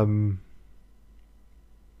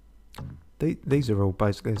 These are all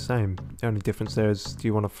basically the same. The only difference there is, do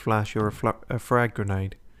you want a flash or a frag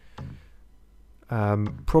grenade?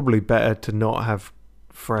 Probably better to not have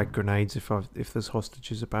frag grenades if there's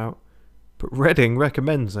hostages about. But Redding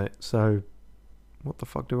recommends it, so what the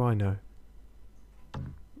fuck do I know?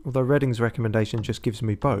 Although Redding's recommendation just gives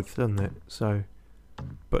me both, doesn't it? So,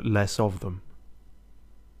 but less of them.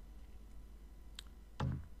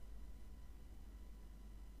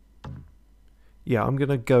 Yeah, I'm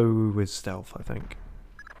gonna go with stealth, I think.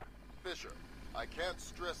 Fisher, I can't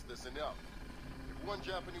stress this enough. If one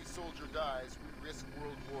Japanese soldier dies, we risk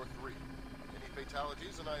World War III. Any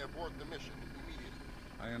fatalities and I abort the mission immediately.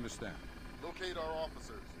 I understand. Locate our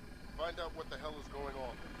officers. Find out what the hell is going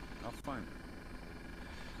on. I'll find them.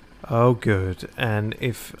 Oh good, and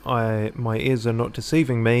if my ears are not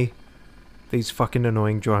deceiving me, these fucking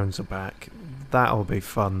annoying drones are back. That'll be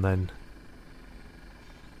fun then.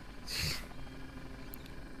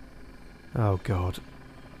 Oh god.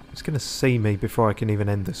 It's gonna see me before I can even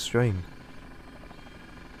end the stream.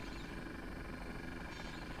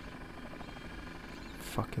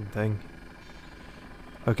 Fucking thing.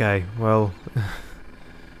 Okay, well,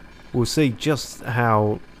 we'll see just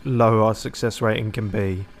how low our success rating can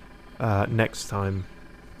be next time.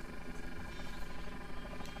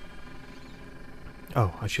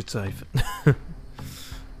 Oh, I should save. But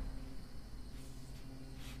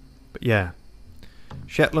yeah,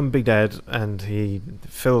 Shetland be dead, and he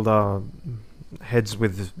filled our heads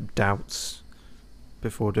with doubts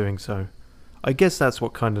before doing so. I guess that's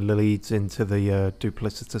what kind of leads into the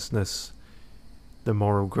duplicitousness, the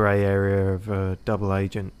moral grey area of a double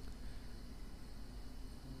agent.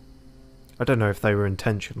 I don't know if they were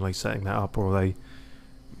intentionally setting that up or they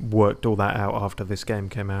worked all that out after this game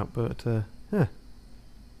came out, but yeah.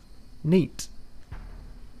 Neat.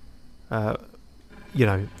 You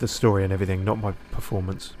know, the story and everything, not my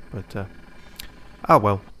performance, but oh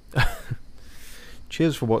well.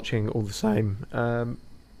 Cheers for watching all the same.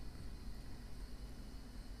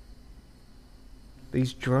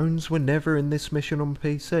 These drones were never in this mission on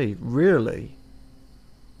PC. Really?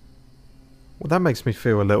 Well, that makes me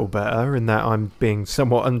feel a little better in that I'm being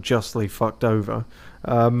somewhat unjustly fucked over.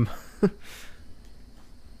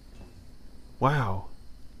 Wow.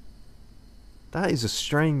 That is a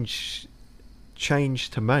strange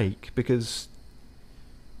change to make, because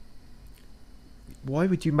why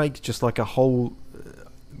would you make just like a whole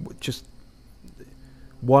just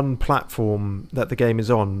one platform that the game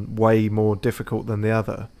is on way more difficult than the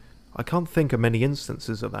other? I can't think of many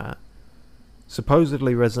instances of that.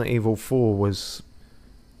 Supposedly Resident Evil 4 was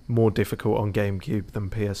more difficult on GameCube than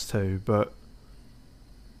PS2, but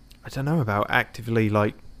I don't know about actively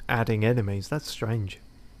like adding enemies. That's strange.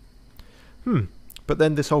 But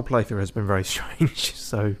then this whole playthrough has been very strange,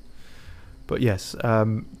 so... But yes,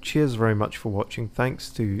 cheers very much for watching. Thanks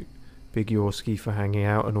to Big Yorski for hanging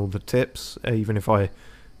out and all the tips, even if I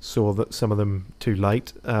saw that some of them too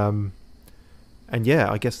late. And yeah,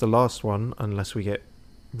 I guess the last one, unless we get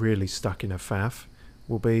really stuck in a faff,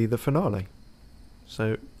 will be the finale.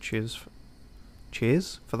 So, cheers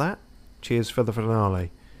for that? Cheers for the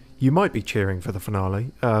finale. You might be cheering for the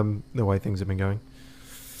finale, the way things have been going.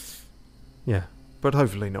 Yeah, but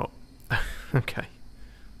hopefully not. Okay.